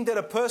anything that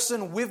a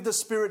person with the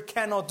Spirit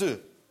cannot do?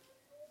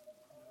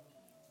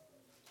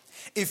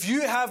 If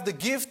you have the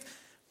gift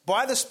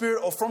by the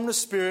Spirit or from the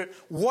Spirit,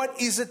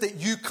 what is it that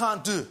you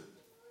can't do?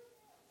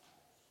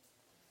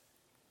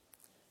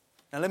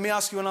 Now let me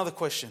ask you another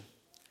question.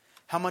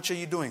 How much are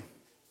you doing?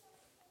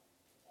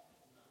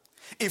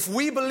 If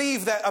we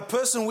believe that a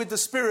person with the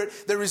Spirit,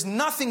 there is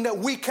nothing that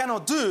we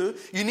cannot do,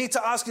 you need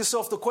to ask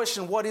yourself the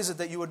question, what is it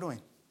that you are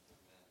doing?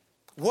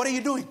 What are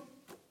you doing?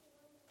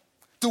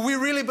 Do we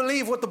really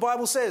believe what the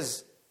Bible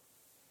says?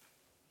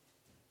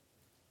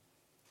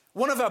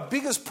 One of our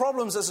biggest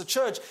problems as a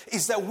church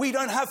is that we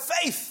don't have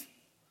faith.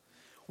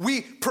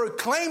 We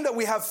proclaim that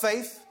we have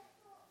faith,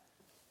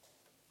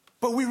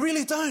 but we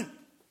really don't.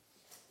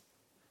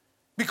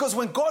 Because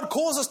when God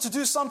calls us to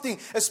do something,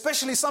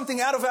 especially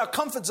something out of our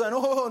comfort zone,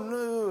 oh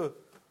no,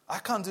 I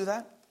can't do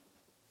that.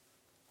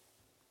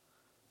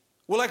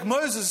 Well, like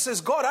Moses says,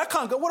 God, I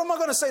can't go. What am I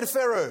going to say to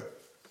Pharaoh?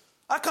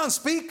 I can't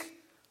speak.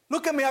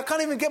 Look at me, I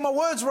can't even get my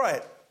words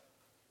right.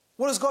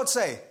 What does God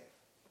say?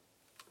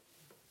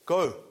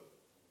 Go.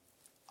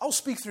 I'll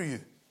speak through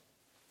you.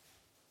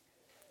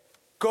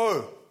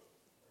 Go.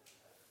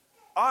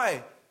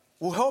 I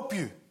will help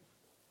you.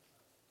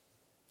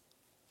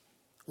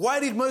 Why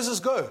did Moses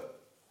go?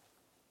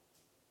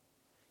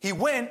 He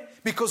went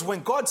because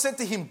when God said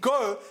to him,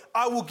 go,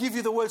 I will give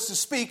you the words to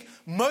speak,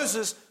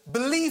 Moses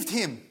believed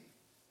him.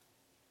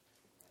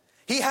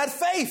 He had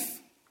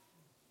faith.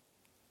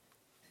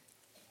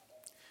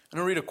 I'm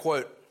going to read a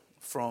quote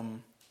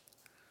from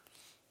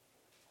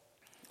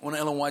one of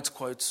Ellen White's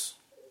quotes.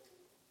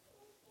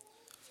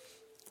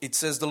 It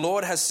says, the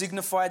Lord has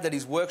signified that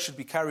his work should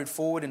be carried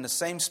forward in the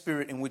same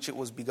spirit in which it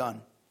was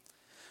begun.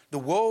 The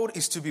world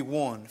is to be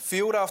warned.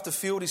 Field after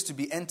field is to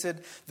be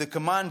entered. The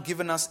command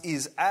given us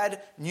is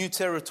add new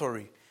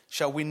territory.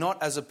 Shall we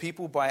not as a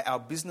people by our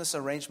business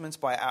arrangements,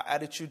 by our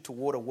attitude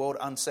toward a world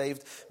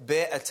unsaved,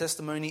 bear a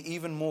testimony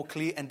even more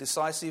clear and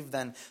decisive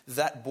than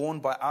that borne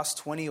by us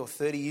 20 or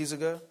 30 years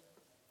ago?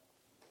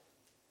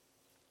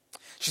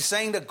 She's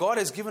saying that God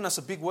has given us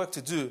a big work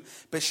to do,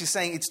 but she's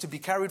saying it's to be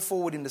carried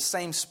forward in the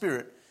same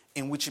spirit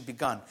in which it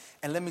began.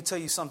 And let me tell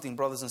you something,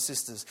 brothers and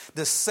sisters.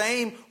 The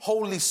same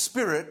Holy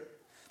Spirit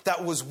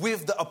that was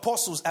with the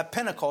apostles at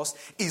Pentecost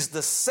is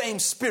the same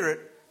Spirit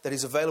that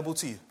is available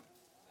to you.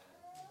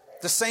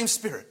 The same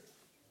Spirit.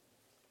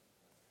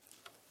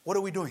 What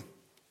are we doing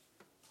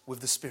with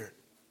the Spirit?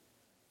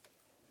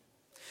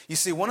 You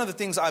see, one of the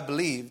things I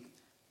believe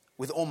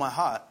with all my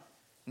heart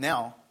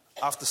now,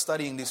 after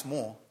studying this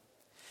more,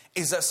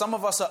 is that some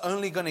of us are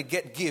only going to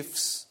get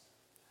gifts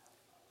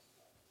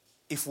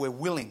if we're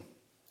willing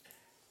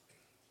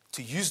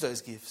to use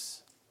those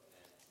gifts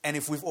and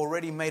if we've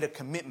already made a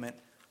commitment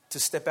to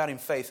step out in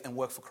faith and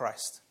work for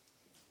Christ.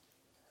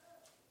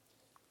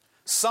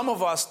 Some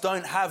of us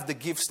don't have the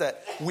gifts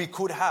that we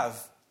could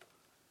have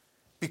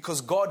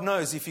because God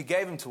knows if he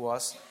gave them to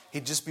us,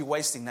 he'd just be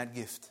wasting that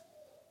gift.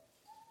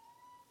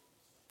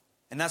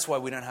 And that's why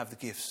we don't have the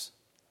gifts.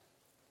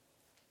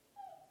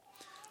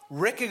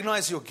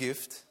 Recognize your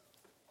gift.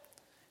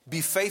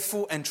 Be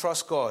faithful and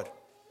trust God.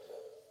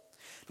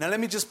 Now let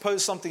me just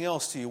pose something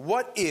else to you.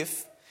 What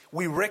if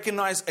we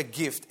recognize a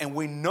gift and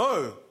we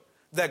know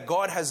that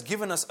God has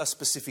given us a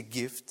specific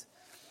gift,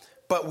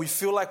 but we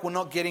feel like we're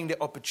not getting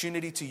the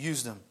opportunity to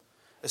use them,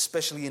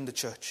 especially in the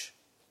church?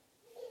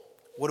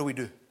 What do we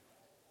do?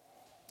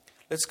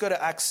 Let's go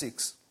to Acts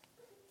 6.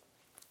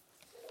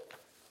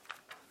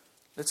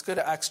 Let's go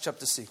to Acts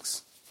chapter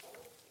 6.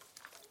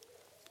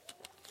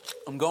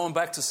 I'm going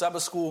back to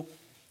Sabbath school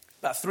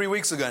about 3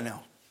 weeks ago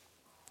now.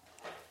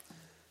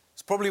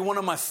 It's probably one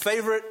of my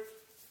favorite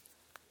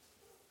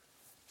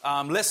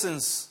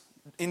lessons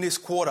in this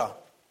quarter.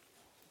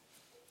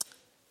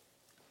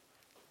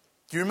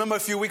 Do you remember a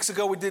few weeks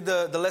ago we did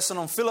the lesson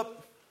on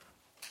Philip?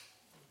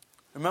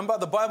 Remember,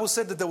 the Bible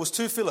said that there was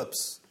 2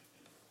 Philips.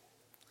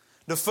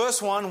 The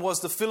first one was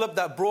the Philip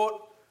that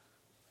brought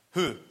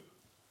who?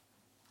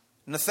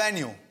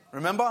 Nathaniel.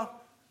 Remember?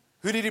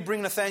 Who did he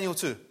bring Nathaniel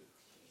to?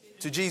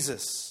 To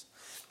Jesus.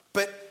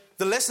 But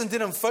the lesson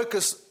didn't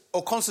focus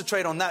or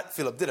concentrate on that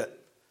Philip, did it?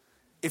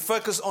 It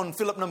focused on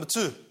Philip number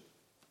 2,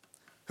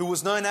 who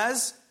was known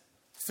as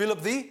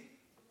Philip the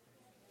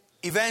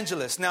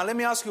evangelist. Now, let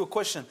me ask you a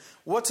question.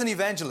 What's an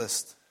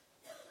evangelist?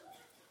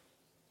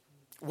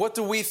 What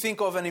do we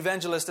think of an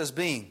evangelist as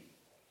being?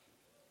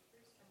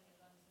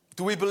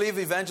 Do we believe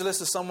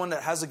evangelist is someone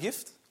that has a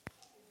gift?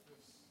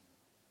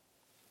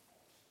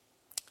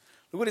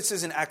 Look what it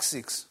says in Acts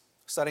 6,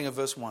 starting at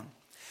verse 1.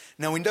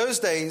 Now, in those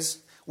days,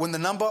 when the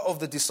number of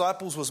the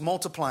disciples was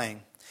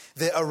multiplying,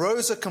 There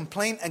arose a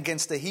complaint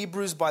against the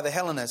Hebrews by the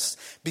Hellenists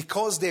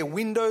because their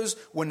windows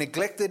were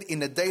neglected in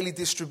the daily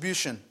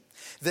distribution.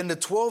 Then the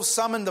 12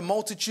 summoned the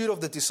multitude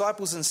of the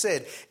disciples and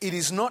said, "It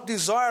is not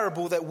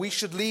desirable that we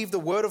should leave the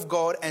word of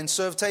God and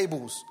serve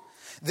tables.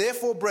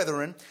 Therefore,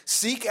 brethren,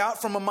 seek out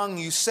from among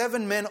you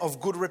 7 men of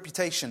good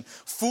reputation,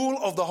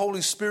 full of the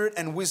Holy Spirit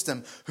and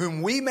wisdom,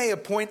 whom we may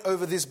appoint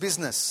over this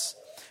business.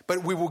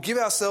 But we will give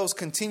ourselves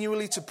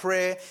continually to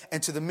prayer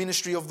and to the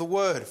ministry of the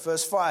word."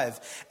 Verse 5.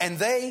 And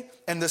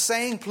the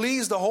saying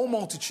pleased the whole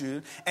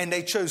multitude, and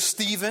they chose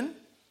Stephen,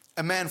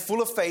 a man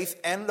full of faith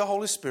and the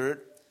Holy Spirit,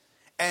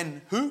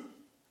 and who?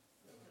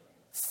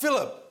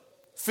 Philip.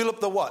 Philip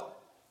the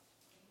what?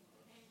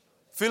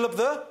 Philip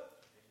the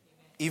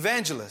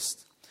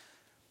evangelist.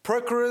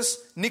 Prochorus,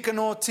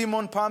 Nicanor,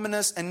 Timon,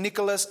 Parmenas, and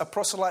Nicholas, a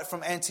proselyte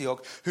from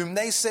Antioch, whom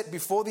they set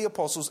before the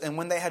apostles, and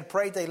when they had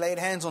prayed, they laid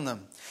hands on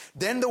them.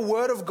 Then the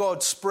word of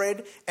God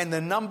spread, and the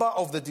number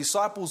of the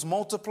disciples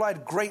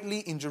multiplied greatly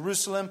in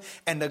Jerusalem,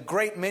 and a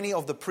great many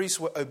of the priests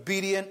were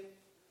obedient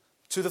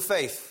to the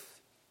faith.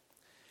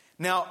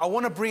 Now, I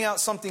want to bring out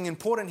something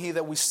important here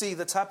that we see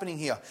that's happening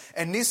here.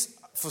 And this,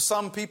 for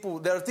some people,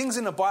 there are things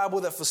in the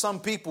Bible that for some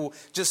people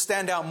just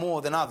stand out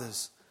more than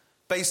others.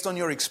 Based on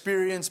your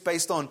experience,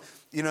 based on,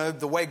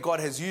 the way God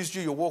has used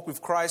you, your walk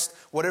with Christ,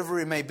 whatever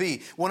it may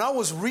be. When I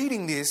was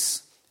reading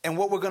this, and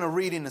what we're going to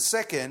read in a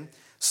second,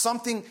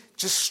 something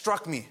just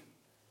struck me.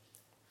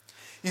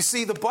 You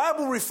see, the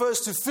Bible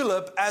refers to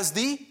Philip as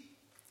the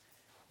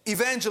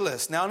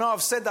evangelist. Now, I know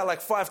I've said that like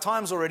 5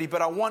 times already,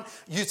 but I want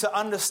you to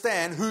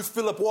understand who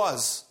Philip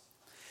was.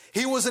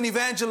 He was an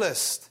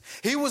evangelist.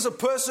 He was a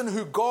person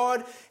who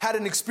God had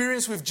an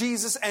experience with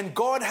Jesus, and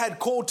God had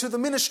called to the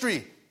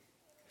ministry.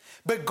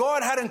 But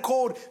God hadn't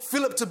called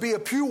Philip to be a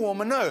pew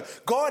warmer. No,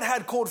 God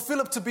had called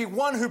Philip to be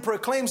one who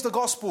proclaims the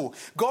gospel.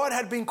 God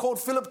had been called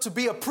Philip to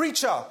be a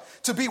preacher,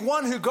 to be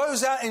one who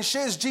goes out and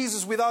shares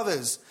Jesus with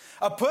others.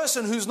 A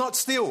person who's not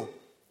still.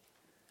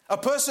 A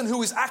person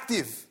who is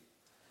active.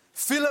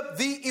 Philip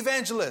the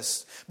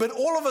evangelist. But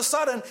all of a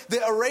sudden,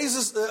 there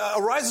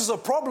arises a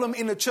problem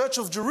in the church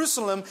of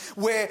Jerusalem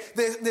where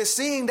they're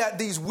seeing that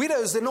these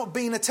widows, they're not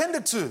being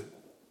attended to.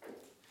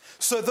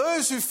 So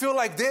those who feel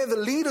like they're the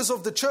leaders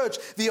of the church,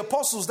 the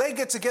apostles, they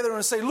get together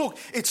and say, look,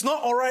 it's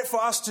not all right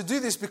for us to do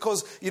this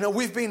because,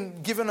 we've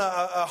been given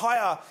a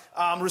higher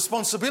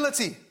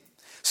responsibility.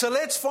 So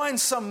let's find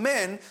some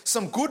men,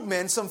 some good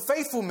men, some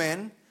faithful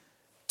men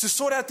to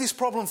sort out this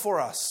problem for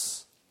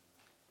us.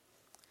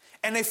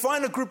 And they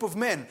find a group of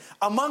men.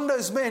 Among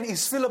those men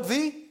is Philip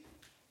the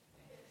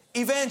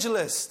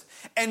evangelist.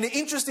 And the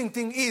interesting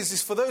thing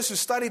is for those who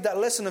studied that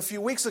lesson a few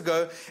weeks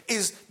ago,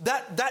 is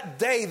that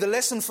day, the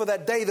lesson for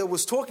that day that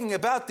was talking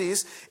about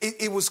this,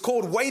 it was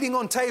called waiting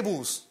on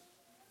tables.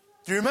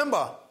 Do you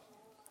remember?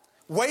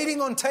 Waiting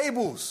on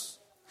tables.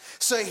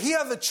 So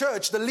here the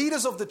church, the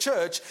leaders of the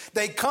church,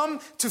 they come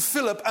to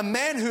Philip, a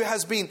man who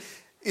has been,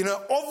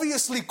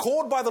 obviously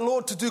called by the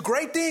Lord to do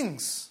great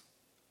things.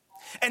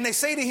 And they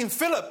say to him,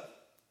 Philip,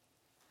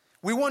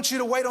 we want you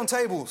to wait on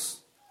tables.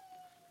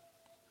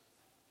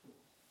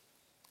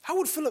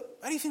 How do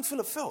you think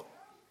Philip felt?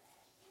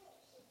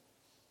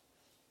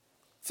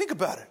 Think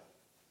about it.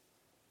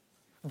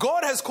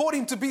 God has called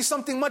him to be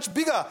something much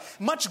bigger,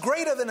 much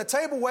greater than a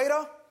table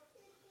waiter.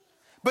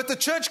 But the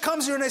church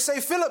comes here and they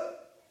say, Philip,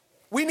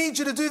 we need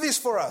you to do this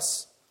for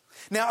us.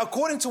 Now,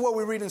 according to what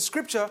we read in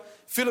Scripture,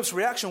 Philip's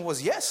reaction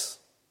was yes.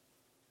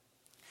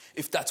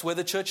 If that's where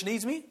the church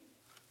needs me,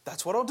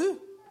 that's what I'll do.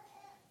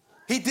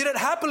 He did it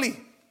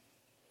happily.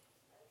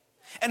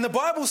 And the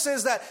Bible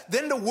says that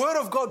then the word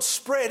of God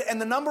spread and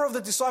the number of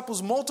the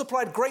disciples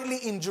multiplied greatly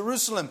in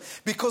Jerusalem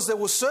because there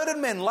were certain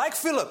men like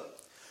Philip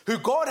who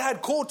God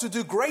had called to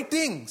do great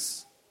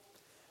things,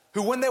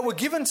 who when they were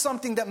given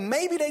something that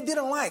maybe they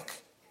didn't like.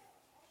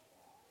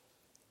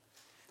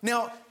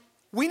 Now,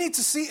 we need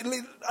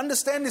to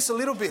understand this a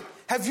little bit.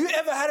 Have you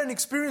ever had an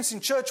experience in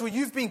church where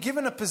you've been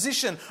given a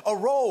position, a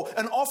role,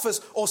 an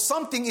office, or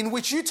something in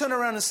which you turn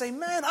around and say,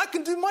 man, I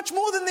can do much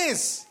more than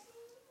this.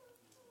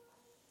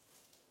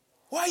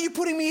 Why are you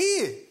putting me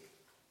here?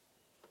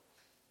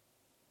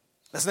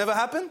 That's never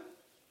happened?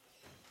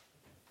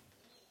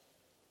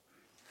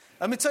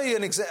 Let me tell you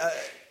an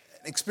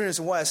experience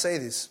of why I say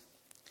this.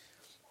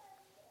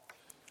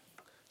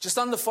 Just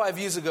under 5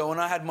 years ago when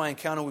I had my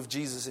encounter with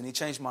Jesus and he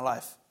changed my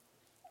life,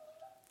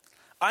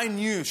 I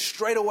knew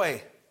straight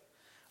away,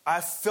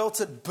 I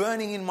felt it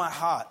burning in my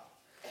heart,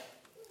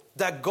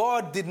 that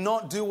God did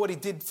not do what he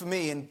did for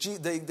me. And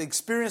the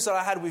experience that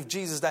I had with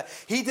Jesus, that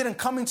he didn't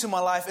come into my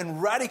life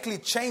and radically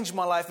change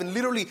my life and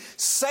literally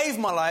save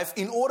my life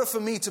in order for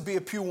me to be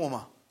a pew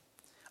warmer.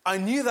 I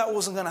knew that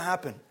wasn't going to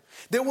happen.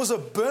 There was a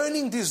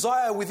burning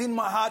desire within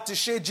my heart to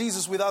share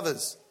Jesus with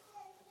others.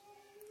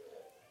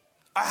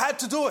 I had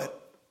to do it.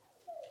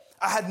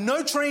 I had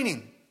no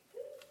training.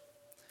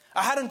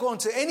 I hadn't gone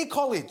to any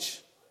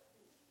college.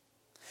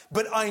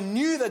 But I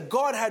knew that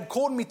God had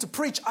called me to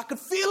preach. I could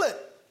feel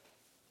it.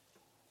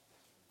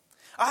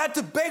 I had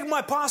to beg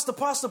my pastor,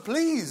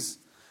 please.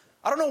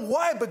 I don't know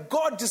why, but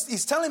God just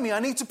is telling me I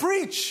need to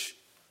preach.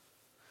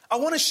 I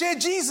want to share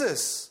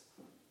Jesus.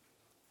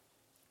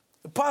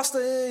 The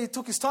pastor, he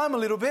took his time a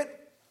little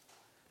bit,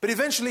 but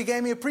eventually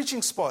gave me a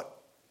preaching spot.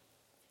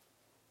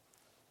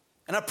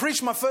 And I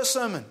preached my first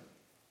sermon.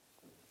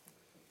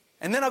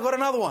 And then I got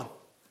another one.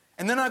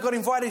 And then I got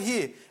invited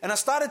here. And I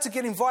started to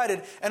get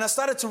invited, and I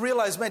started to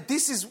realize, man,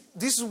 this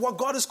is what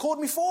God has called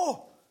me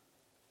for.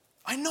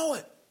 I know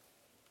it.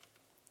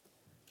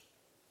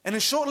 And then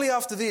shortly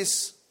after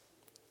this,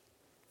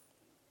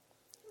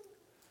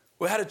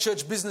 we had a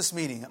church business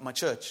meeting at my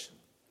church.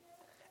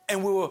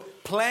 And we were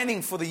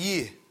planning for the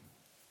year.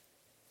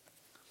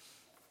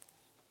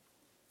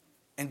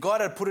 And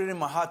God had put it in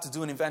my heart to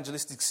do an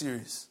evangelistic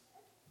series.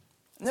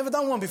 Never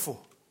done one before.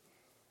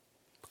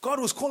 But God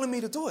was calling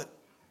me to do it.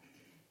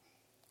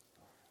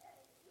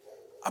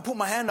 I put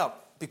my hand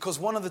up because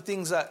one of the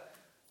things that,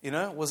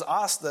 was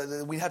asked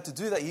that we had to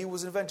do that year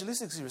was an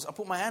evangelistic series. I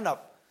put my hand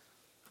up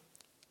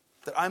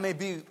that I may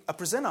be a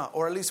presenter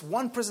or at least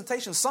one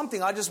presentation,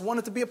 something. I just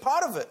wanted to be a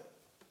part of it.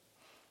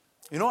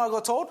 You know what I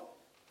got told?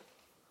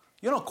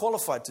 You're not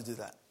qualified to do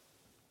that.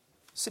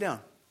 Sit down.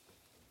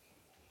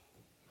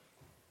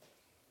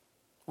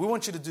 We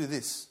want you to do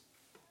this.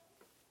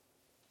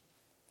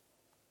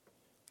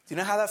 Do you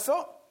know how that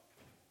felt?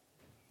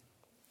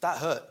 That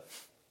hurt.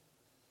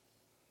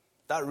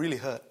 That really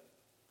hurt.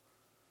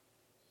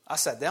 I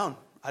sat down.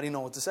 I didn't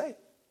know what to say.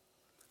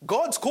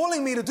 God's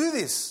calling me to do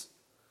this.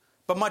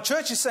 But my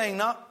church is saying,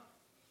 no,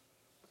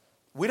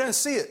 we don't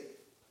see it.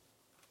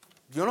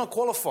 You're not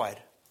qualified.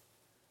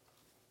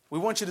 We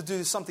want you to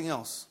do something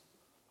else.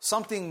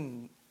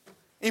 Something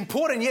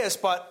important, yes,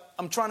 but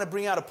I'm trying to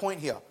bring out a point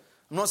here.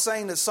 I'm not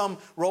saying that some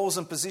roles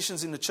and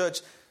positions in the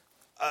church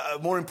are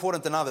more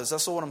important than others.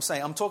 That's all what I'm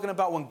saying. I'm talking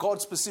about when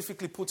God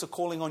specifically puts a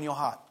calling on your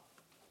heart.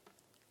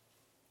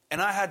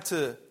 And I had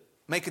to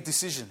make a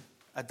decision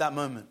at that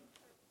moment.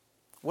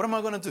 What am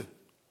I going to do?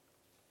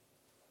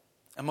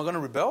 Am I going to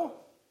rebel?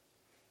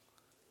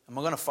 Am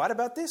I going to fight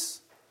about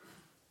this?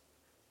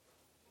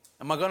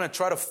 Am I going to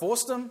try to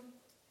force them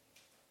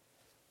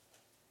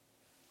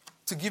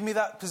to give me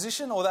that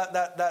position or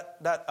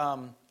that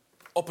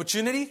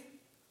opportunity?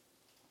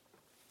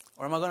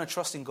 Or am I going to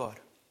trust in God?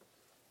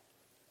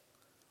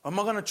 Or am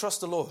I going to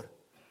trust the Lord?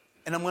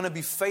 And I'm going to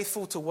be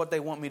faithful to what they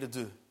want me to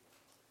do.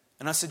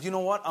 And I said, you know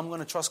what? I'm going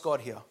to trust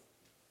God here.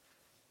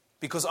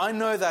 Because I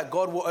know that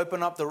God will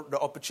open up the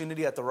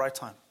opportunity at the right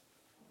time.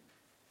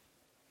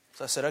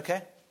 So I said,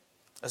 okay.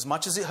 As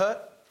much as it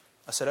hurt,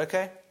 I said,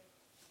 okay,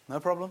 no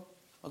problem.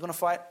 I'm going to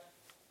fight.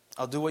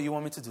 I'll do what you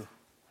want me to do.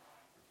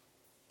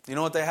 You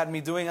know what they had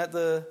me doing at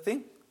the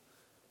thing?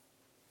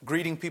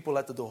 Greeting people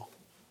at the door.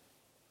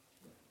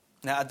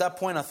 Now, at that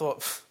point, I thought,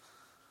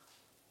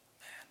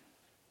 man,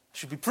 I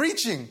should be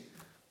preaching,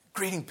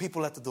 greeting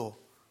people at the door.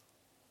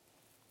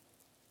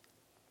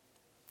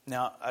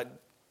 Now,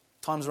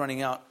 time's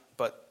running out,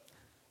 but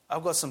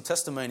I've got some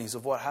testimonies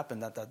of what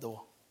happened at that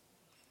door.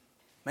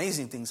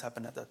 Amazing things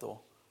happened at that door.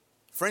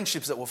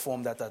 Friendships that were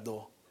formed at that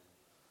door.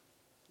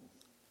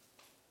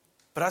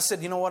 But I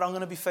said, you know what, I'm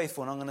going to be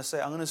faithful, and I'm going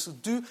to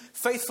do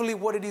faithfully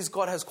what it is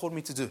God has called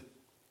me to do.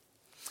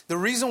 The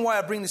reason why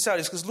I bring this out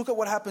is because look at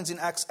what happens in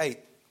Acts 8.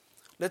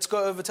 Let's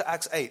go over to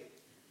Acts 8.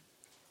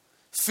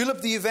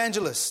 Philip the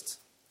evangelist,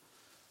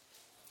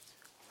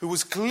 who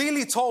was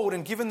clearly told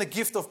and given the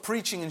gift of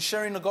preaching and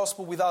sharing the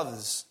gospel with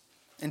others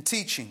and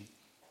teaching,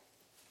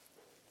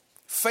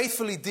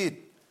 faithfully did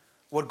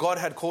what God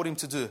had called him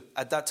to do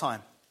at that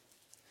time.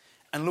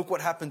 And look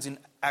what happens in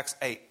Acts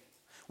 8.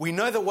 We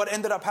know that what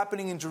ended up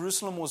happening in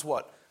Jerusalem was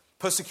what?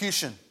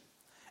 Persecution.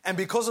 And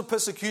because of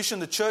persecution,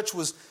 the church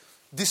was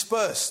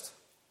dispersed.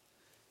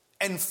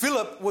 And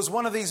Philip was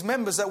one of these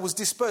members that was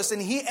dispersed.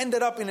 And he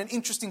ended up in an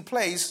interesting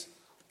place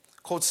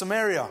called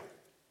Samaria.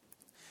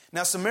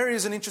 Now, Samaria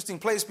is an interesting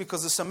place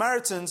because the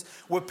Samaritans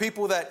were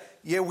people that,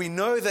 we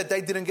know that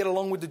they didn't get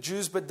along with the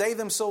Jews, but they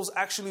themselves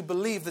actually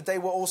believed that they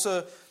were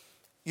also,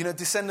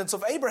 descendants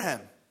of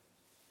Abraham.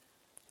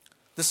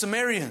 The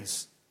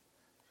Samaritans.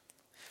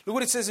 Look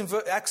what it says in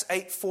Acts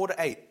 8,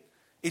 4-8.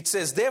 It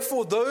says,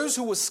 therefore those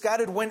who were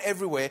scattered went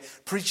everywhere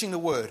preaching the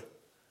word.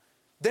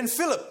 Then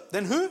Philip,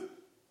 then who?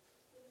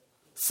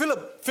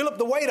 Philip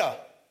the waiter.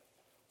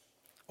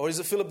 Or is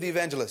it Philip the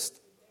evangelist?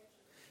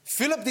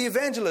 Philip the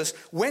evangelist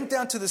went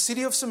down to the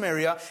city of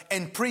Samaria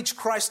and preached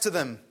Christ to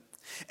them.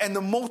 And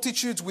the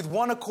multitudes with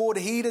one accord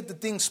heeded the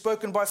things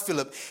spoken by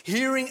Philip,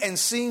 hearing and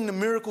seeing the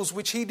miracles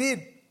which he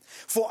did.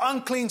 For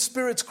unclean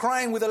spirits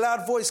crying with a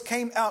loud voice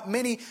came out,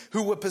 many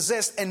who were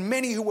possessed and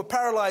many who were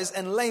paralyzed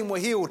and lame were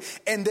healed.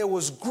 And there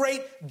was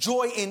great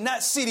joy in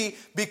that city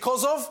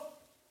because of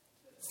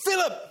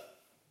Philip.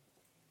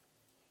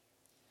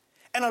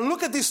 And I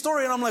look at this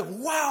story and I'm like,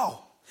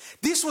 wow.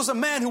 This was a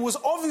man who was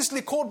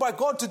obviously called by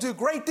God to do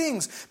great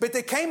things. But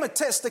there came a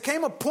test, there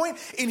came a point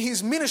in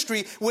his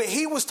ministry where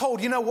he was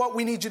told, you know what,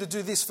 we need you to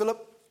do this,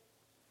 Philip.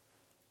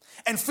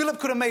 And Philip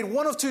could have made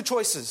one of two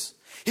choices.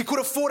 He could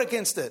have fought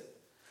against it.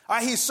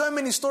 I hear so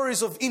many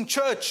stories of in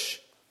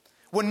church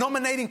when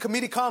nominating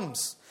committee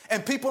comes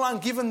and people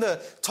aren't given the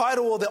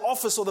title or the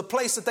office or the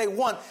place that they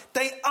want,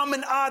 they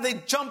and ah, they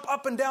jump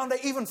up and down, they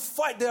even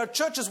fight. There are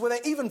churches where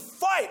they even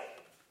fight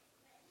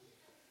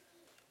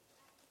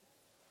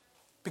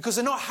because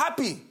they're not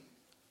happy,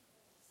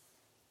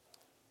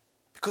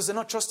 because they're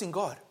not trusting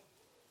God.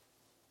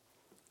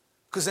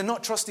 Because they're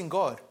not trusting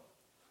God.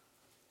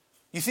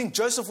 You think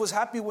Joseph was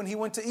happy when he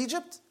went to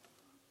Egypt?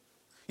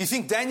 You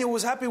think Daniel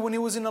was happy when he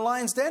was in the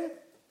lion's den?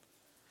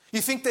 You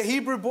think the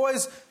Hebrew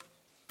boys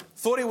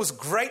thought it was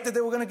great that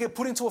they were going to get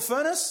put into a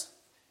furnace?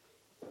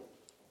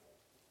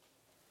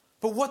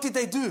 But what did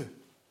they do?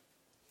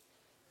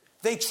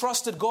 They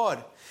trusted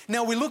God.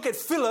 Now we look at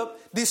Philip,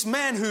 this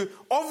man who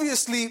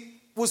obviously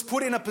was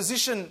put in a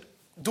position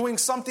doing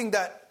something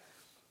that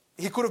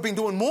he could have been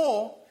doing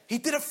more. He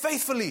did it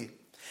faithfully.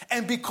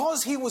 And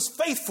because he was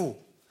faithful,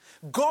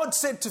 God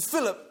said to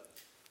Philip,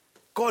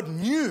 God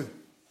knew,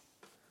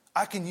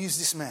 I can use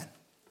this man.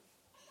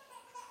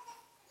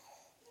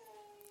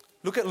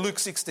 Look at Luke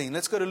 16.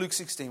 Let's go to Luke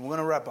 16. We're going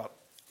to wrap up.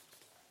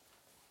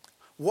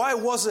 Why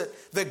was it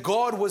that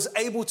God was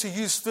able to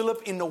use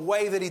Philip in the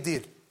way that he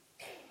did?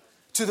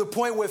 To the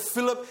point where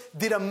Philip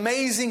did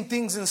amazing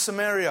things in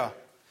Samaria.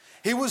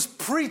 He was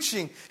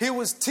preaching, he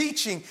was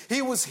teaching,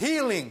 he was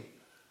healing.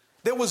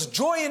 There was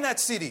joy in that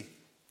city.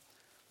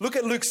 Look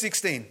at Luke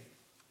 16,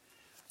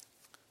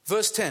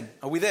 verse 10.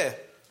 Are we there?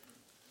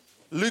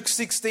 Luke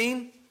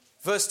 16,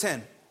 verse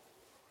 10.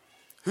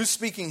 Who's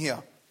speaking here?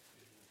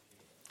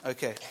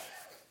 Okay.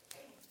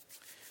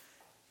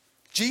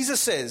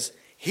 Jesus says,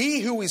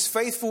 he who is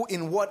faithful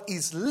in what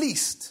is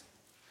least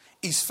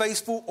is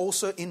faithful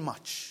also in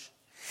much.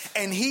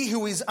 And he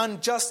who is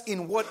unjust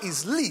in what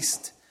is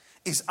least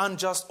is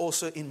unjust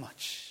also in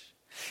much.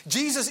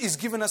 Jesus is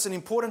giving us an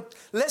important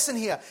lesson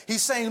here.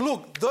 He's saying,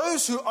 look,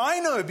 those who I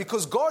know,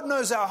 because God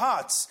knows our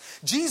hearts.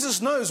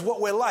 Jesus knows what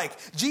we're like.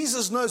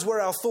 Jesus knows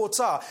where our thoughts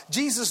are.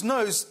 Jesus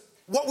knows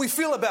what we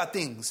feel about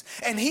things.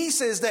 And he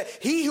says that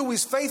he who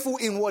is faithful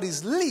in what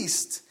is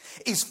least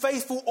is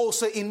faithful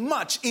also in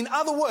much. In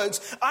other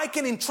words, I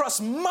can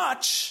entrust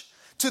much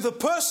to the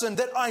person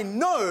that I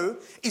know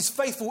is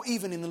faithful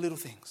even in the little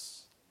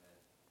things.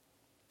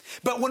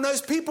 But when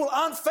those people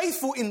aren't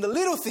faithful in the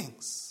little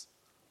things,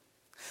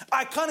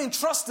 I can't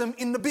entrust them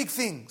in the big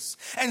things.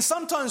 And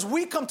sometimes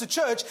we come to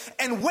church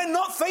and we're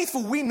not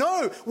faithful. We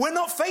know we're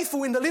not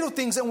faithful in the little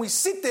things, and we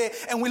sit there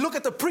and we look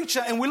at the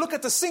preacher and we look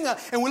at the singer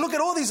and we look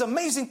at all these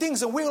amazing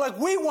things and we're like,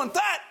 we want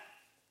that.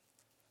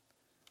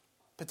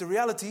 But the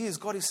reality is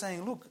God is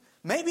saying, look,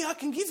 maybe I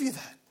can give you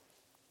that.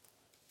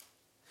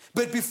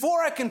 But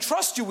before I can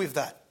trust you with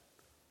that,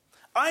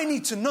 I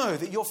need to know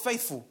that you're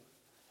faithful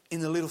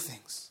in the little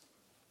things.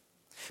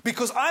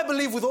 Because I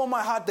believe with all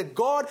my heart that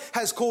God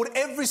has called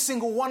every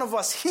single one of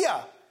us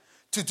here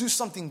to do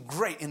something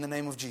great in the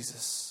name of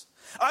Jesus.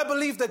 I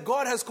believe that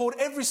God has called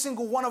every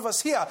single one of us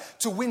here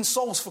to win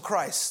souls for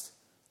Christ,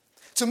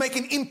 to make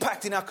an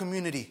impact in our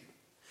community,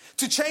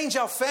 to change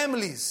our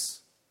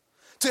families,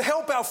 to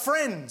help our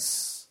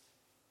friends,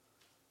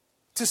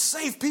 to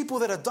save people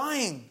that are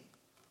dying.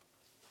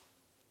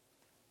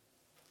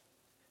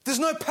 There's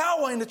no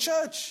power in the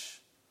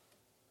church.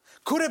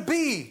 Could it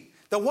be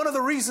that one of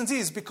the reasons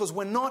is because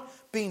we're not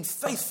being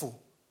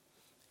faithful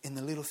in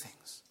the little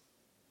things?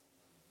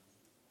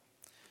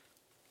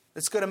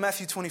 Let's go to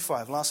Matthew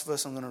 25. Last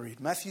verse I'm going to read.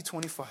 Matthew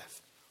 25.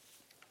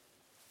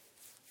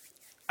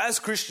 As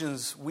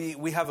Christians,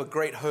 we have a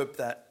great hope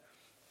that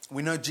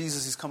we know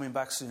Jesus is coming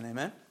back soon.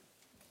 Amen?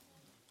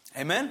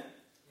 Amen?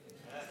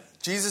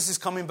 Jesus is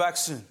coming back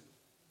soon.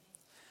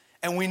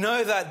 And we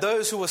know that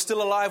those who are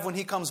still alive when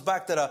he comes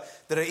back, that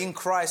are in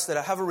Christ,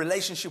 that have a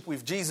relationship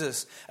with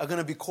Jesus, are going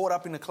to be caught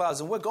up in the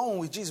clouds. And we're going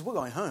with Jesus. We're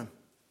going home.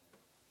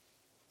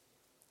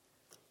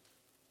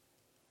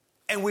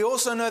 And we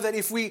also know that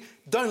if we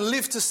don't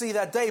live to see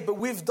that day, but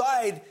we've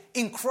died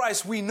in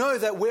Christ, we know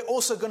that we're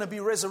also going to be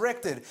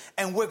resurrected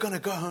and we're going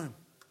to go home.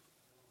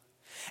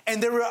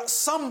 And there are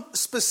some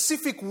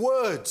specific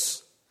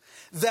words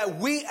that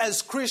we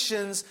as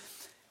Christians,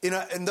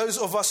 and those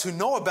of us who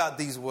know about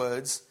these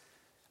words,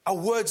 are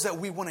words that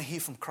we want to hear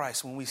from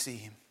Christ when we see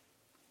him.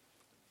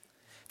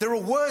 There are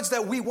words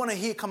that we want to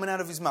hear coming out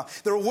of his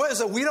mouth. There are words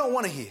that we don't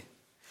want to hear.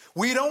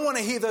 We don't want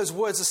to hear those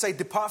words that say,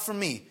 depart from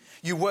me,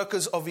 you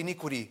workers of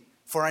iniquity,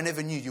 for I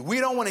never knew you. We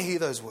don't want to hear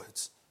those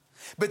words.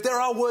 But there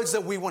are words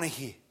that we want to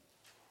hear.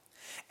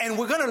 And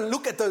we're going to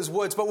look at those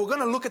words, but we're going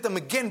to look at them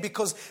again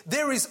because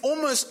there is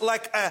almost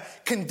like a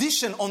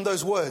condition on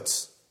those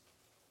words.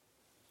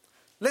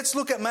 Let's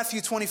look at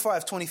Matthew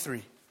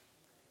 25:23.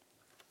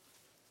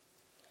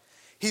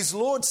 His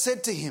Lord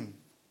said to him,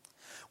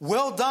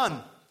 well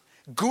done,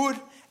 good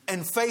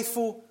and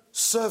faithful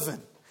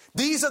servant.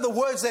 These are the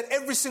words that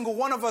every single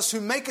one of us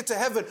who make it to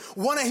heaven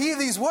want to hear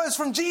these words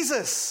from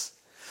Jesus.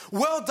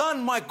 Well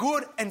done, my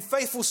good and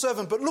faithful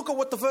servant. But look at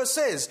what the verse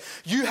says.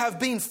 You have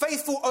been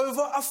faithful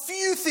over a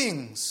few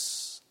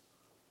things.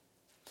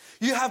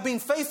 You have been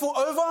faithful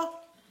over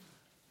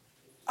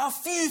a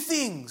few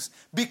things.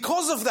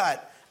 Because of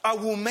that, I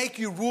will make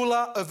you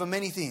ruler over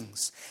many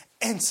things.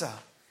 Enter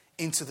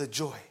into the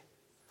joy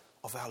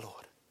of our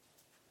Lord.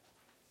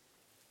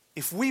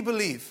 if we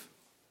believe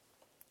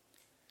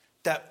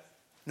that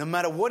no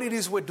matter what it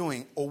is we're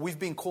doing or we've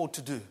been called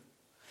to do,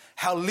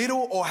 how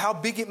little or how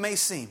big it may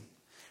seem,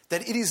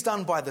 that it is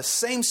done by the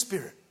same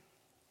Spirit.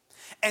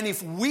 And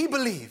if we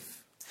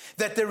believe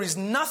that there is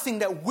nothing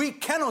that we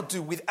cannot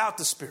do without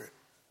the Spirit,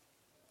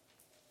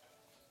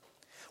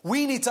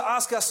 we need to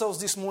ask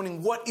ourselves this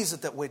morning, what is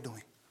it that we're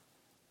doing?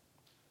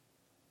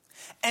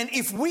 And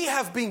if we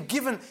have been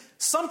given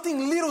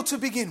something little to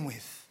begin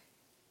with,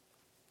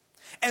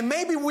 and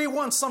maybe we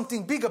want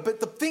something bigger, but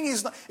the thing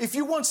is, if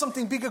you want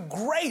something bigger,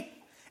 great.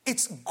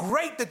 It's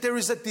great that there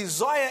is a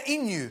desire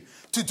in you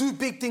to do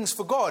big things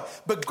for God.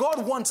 But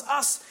God wants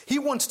us, He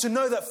wants to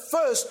know that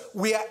first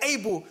we are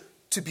able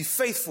to be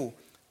faithful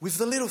with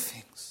the little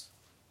things.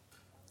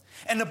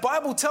 And the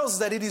Bible tells us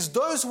that it is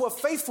those who are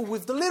faithful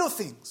with the little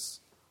things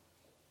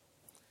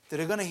that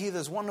are going to hear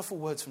those wonderful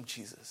words from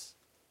Jesus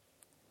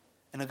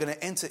and are going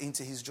to enter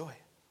into His joy.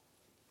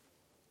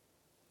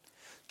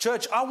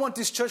 Church, I want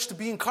this church to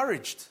be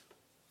encouraged.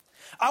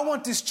 I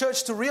want this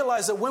church to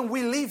realize that when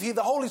we leave here,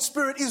 the Holy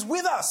Spirit is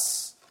with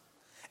us.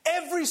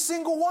 Every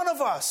single one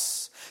of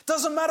us.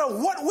 Doesn't matter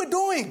what we're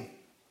doing.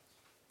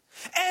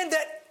 And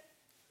that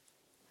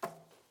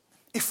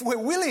if we're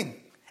willing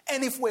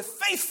and if we're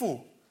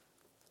faithful,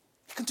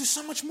 He can do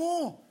so much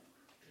more.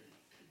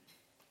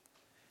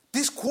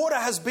 This quarter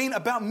has been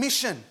about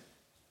mission.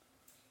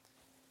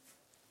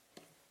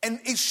 And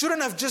it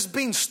shouldn't have just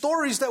been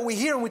stories that we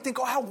hear and we think,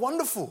 oh, how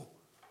wonderful.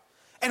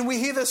 And we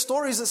hear the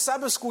stories at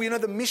Sabbath school,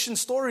 the mission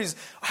stories.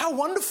 How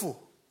wonderful.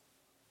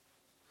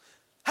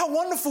 How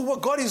wonderful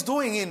what God is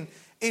doing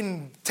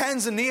in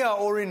Tanzania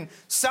or in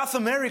South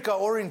America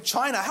or in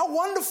China. How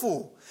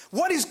wonderful.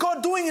 What is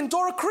God doing in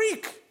Dora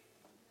Creek?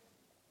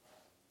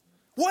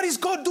 What is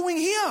God doing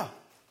here?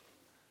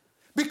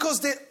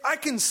 Because I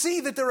can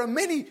see that there are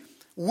many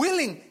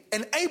willing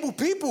and able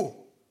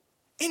people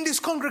in this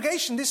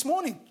congregation this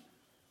morning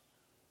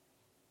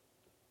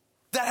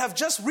that have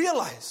just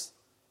realized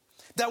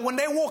that when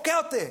they walk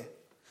out there,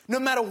 no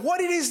matter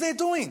what it is they're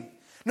doing,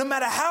 no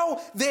matter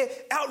how their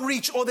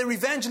outreach or their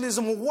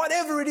evangelism or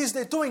whatever it is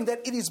they're doing,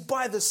 that it is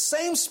by the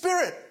same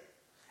Spirit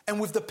and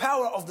with the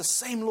power of the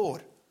same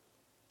Lord.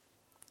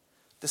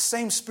 The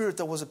same Spirit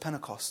that was at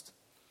Pentecost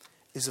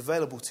is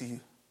available to you.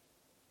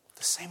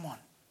 The same one.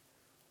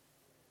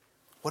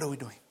 What are we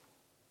doing?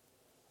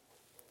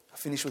 I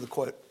finish with a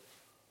quote.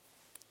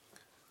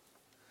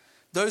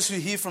 Those who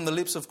hear from the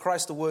lips of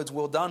Christ the words,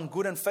 "Well done,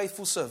 good and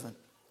faithful servant,"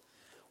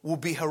 will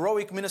be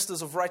heroic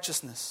ministers of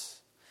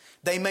righteousness.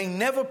 They may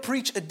never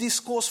preach a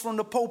discourse from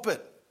the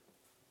pulpit,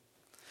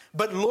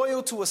 but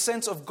loyal to a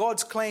sense of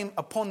God's claim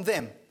upon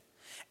them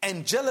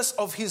and jealous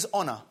of His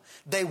honor,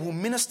 they will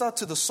minister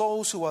to the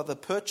souls who are the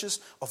purchase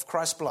of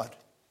Christ's blood.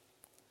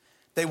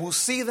 They will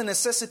see the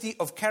necessity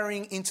of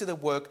carrying into the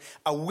work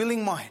a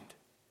willing mind,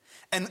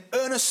 an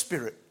earnest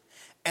spirit,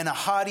 and a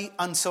hearty,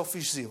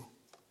 unselfish zeal.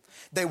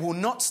 They will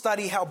not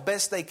study how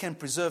best they can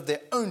preserve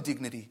their own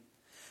dignity,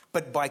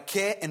 but by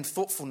care and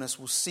thoughtfulness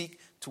will seek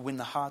to win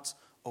the hearts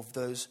of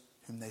those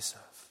whom they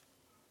serve.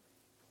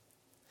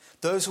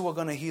 Those who are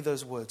going to hear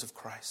those words of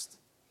Christ,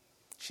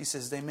 she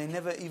says, they may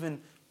never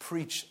even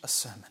preach a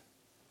sermon.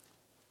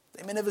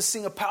 They may never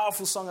sing a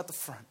powerful song at the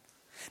front.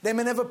 They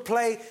may never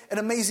play an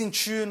amazing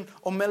tune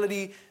or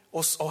melody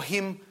or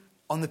hymn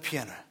on the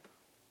piano.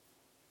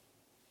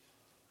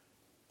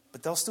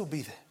 But they'll still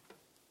be there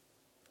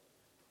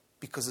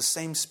because the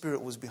same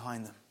Spirit was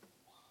behind them.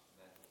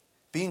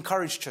 Be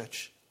encouraged,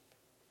 church.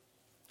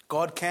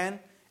 God can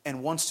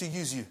and wants to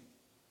use you.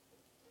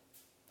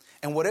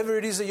 And whatever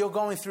it is that you're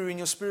going through in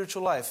your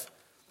spiritual life,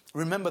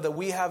 remember that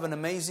we have an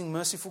amazing,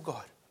 merciful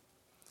God.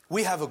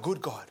 We have a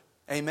good God.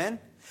 Amen?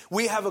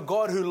 We have a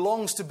God who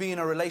longs to be in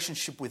a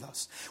relationship with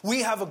us.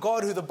 We have a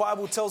God who the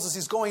Bible tells us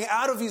is going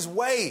out of His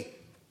way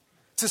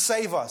to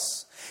save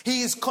us.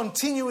 He is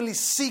continually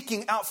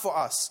seeking out for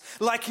us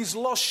like His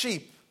lost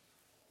sheep,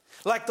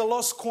 like the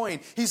lost coin.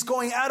 He's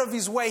going out of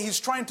His way. He's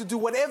trying to do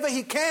whatever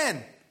He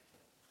can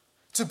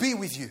to be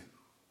with you.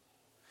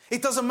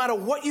 It doesn't matter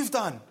what you've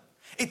done.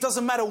 It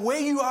doesn't matter where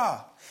you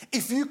are.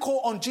 If you call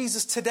on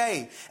Jesus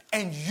today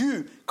and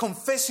you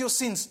confess your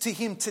sins to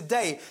Him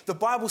today, the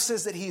Bible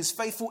says that He is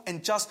faithful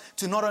and just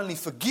to not only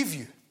forgive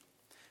you,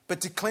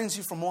 but to cleanse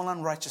you from all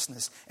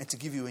unrighteousness and to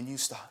give you a new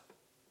start.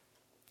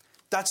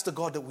 That's the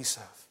God that we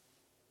serve.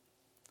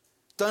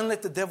 Don't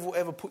let the devil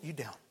ever put you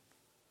down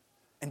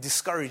and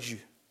discourage you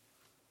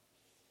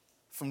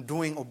from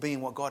doing or being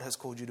what God has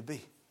called you to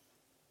be.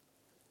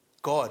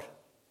 God,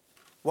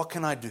 what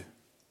can I do?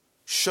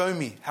 Show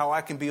me how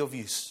I can be of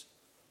use.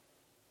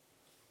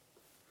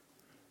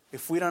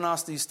 If we don't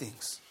ask these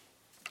things,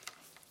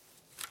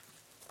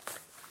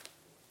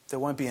 there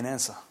won't be an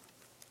answer.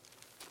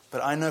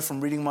 But I know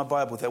from reading my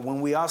Bible that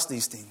when we ask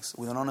these things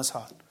with an honest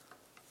heart,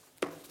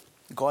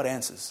 God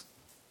answers.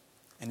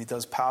 And He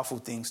does powerful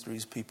things through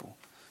His people.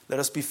 Let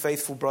us be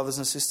faithful, brothers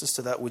and sisters,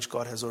 to that which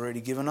God has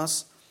already given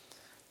us.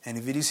 And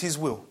if it is His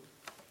will,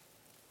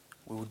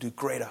 we will do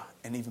greater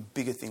and even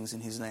bigger things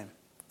in His name.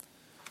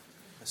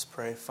 Let's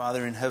pray.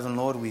 Father in heaven,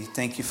 Lord, we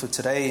thank You for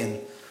today.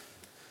 And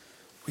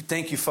We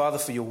thank you, Father,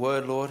 for your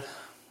word, Lord.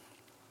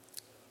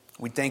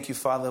 We thank you,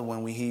 Father,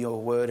 when we hear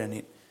your word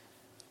and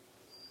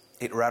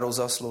it rattles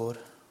us, Lord.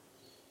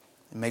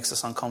 It makes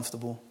us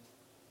uncomfortable.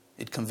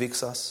 It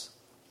convicts us.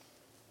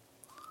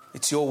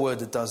 It's your word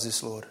that does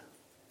this, Lord.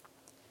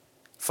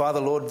 Father,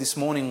 Lord, this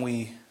morning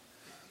we've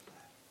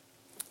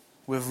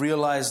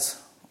realized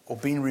or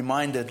been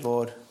reminded,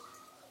 Lord,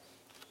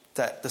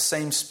 that the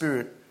same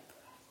Spirit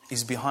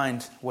is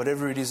behind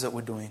whatever it is that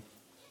we're doing.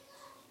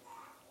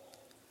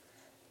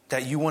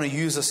 That you want to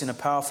use us in a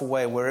powerful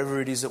way wherever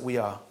it is that we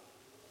are.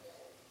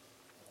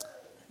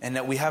 And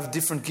that we have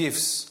different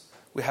gifts.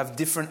 We have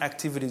different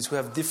activities. We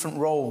have different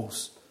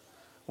roles.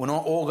 We're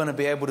not all going to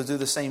be able to do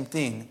the same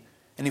thing.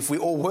 And if we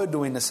all were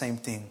doing the same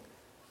thing,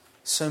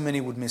 so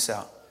many would miss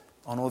out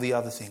on all the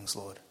other things,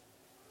 Lord.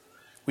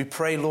 We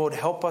pray, Lord,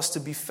 help us to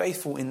be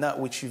faithful in that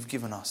which you've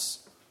given us.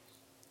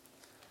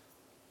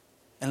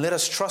 And let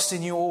us trust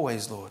in you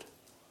always, Lord.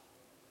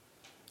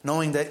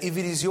 Knowing that if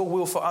it is your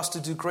will for us to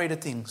do greater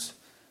things,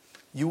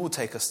 you will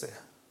take us there.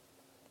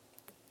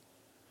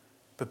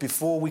 But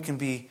before we can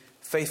be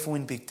faithful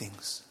in big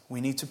things,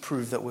 we need to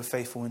prove that we're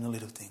faithful in the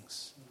little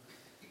things.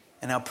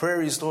 And our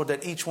prayer is, Lord,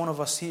 that each one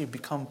of us here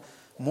become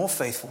more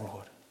faithful,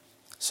 Lord.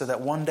 So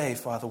that one day,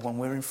 Father, when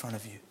we're in front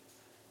of you,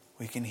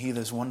 we can hear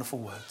those wonderful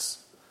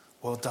words.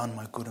 Well done,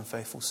 my good and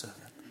faithful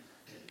servant.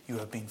 You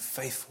have been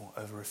faithful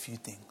over a few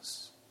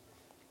things.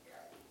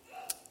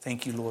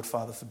 Thank you, Lord,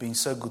 Father, for being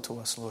so good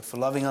to us, Lord, for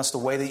loving us the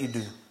way that you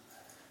do,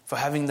 for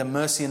having the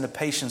mercy and the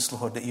patience,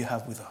 Lord, that you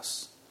have with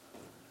us.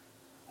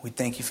 We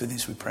thank you for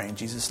this, we pray in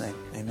Jesus' name.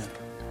 Amen.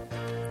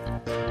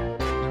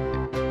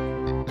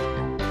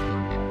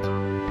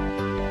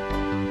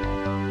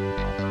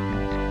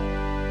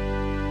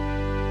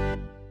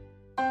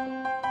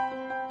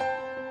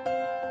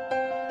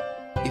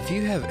 If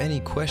you have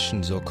any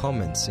questions or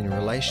comments in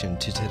relation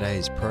to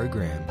today's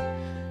program,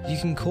 you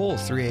can call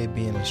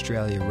 3ABN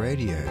Australia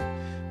Radio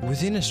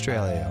within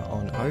Australia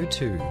on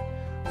 02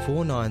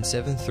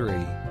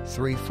 4973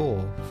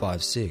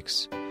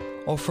 3456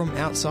 or from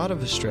outside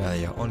of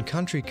Australia on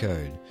country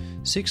code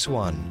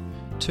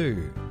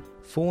 612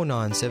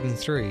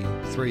 4973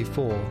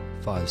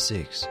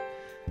 3456.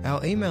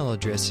 Our email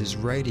address is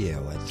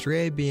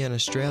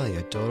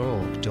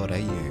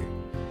radio@3abnaustralia.org.au.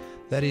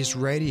 That is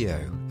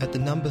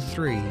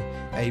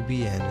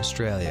radio@3ABN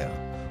Australia,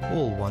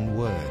 all one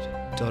word,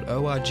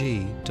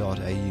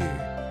 .org.au.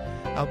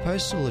 Our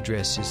postal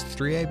address is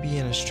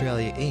 3ABN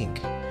Australia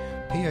Inc.,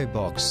 PO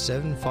Box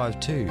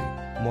 752,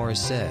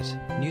 Morisset,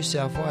 New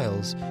South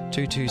Wales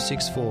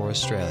 2264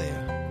 Australia.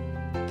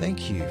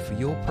 Thank you for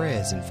your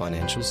prayers and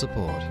financial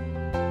support.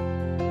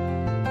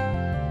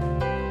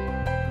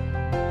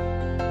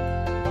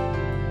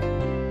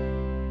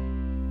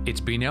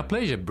 It's been our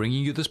pleasure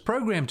bringing you this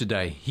program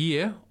today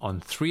here on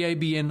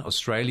 3ABN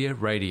Australia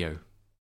Radio.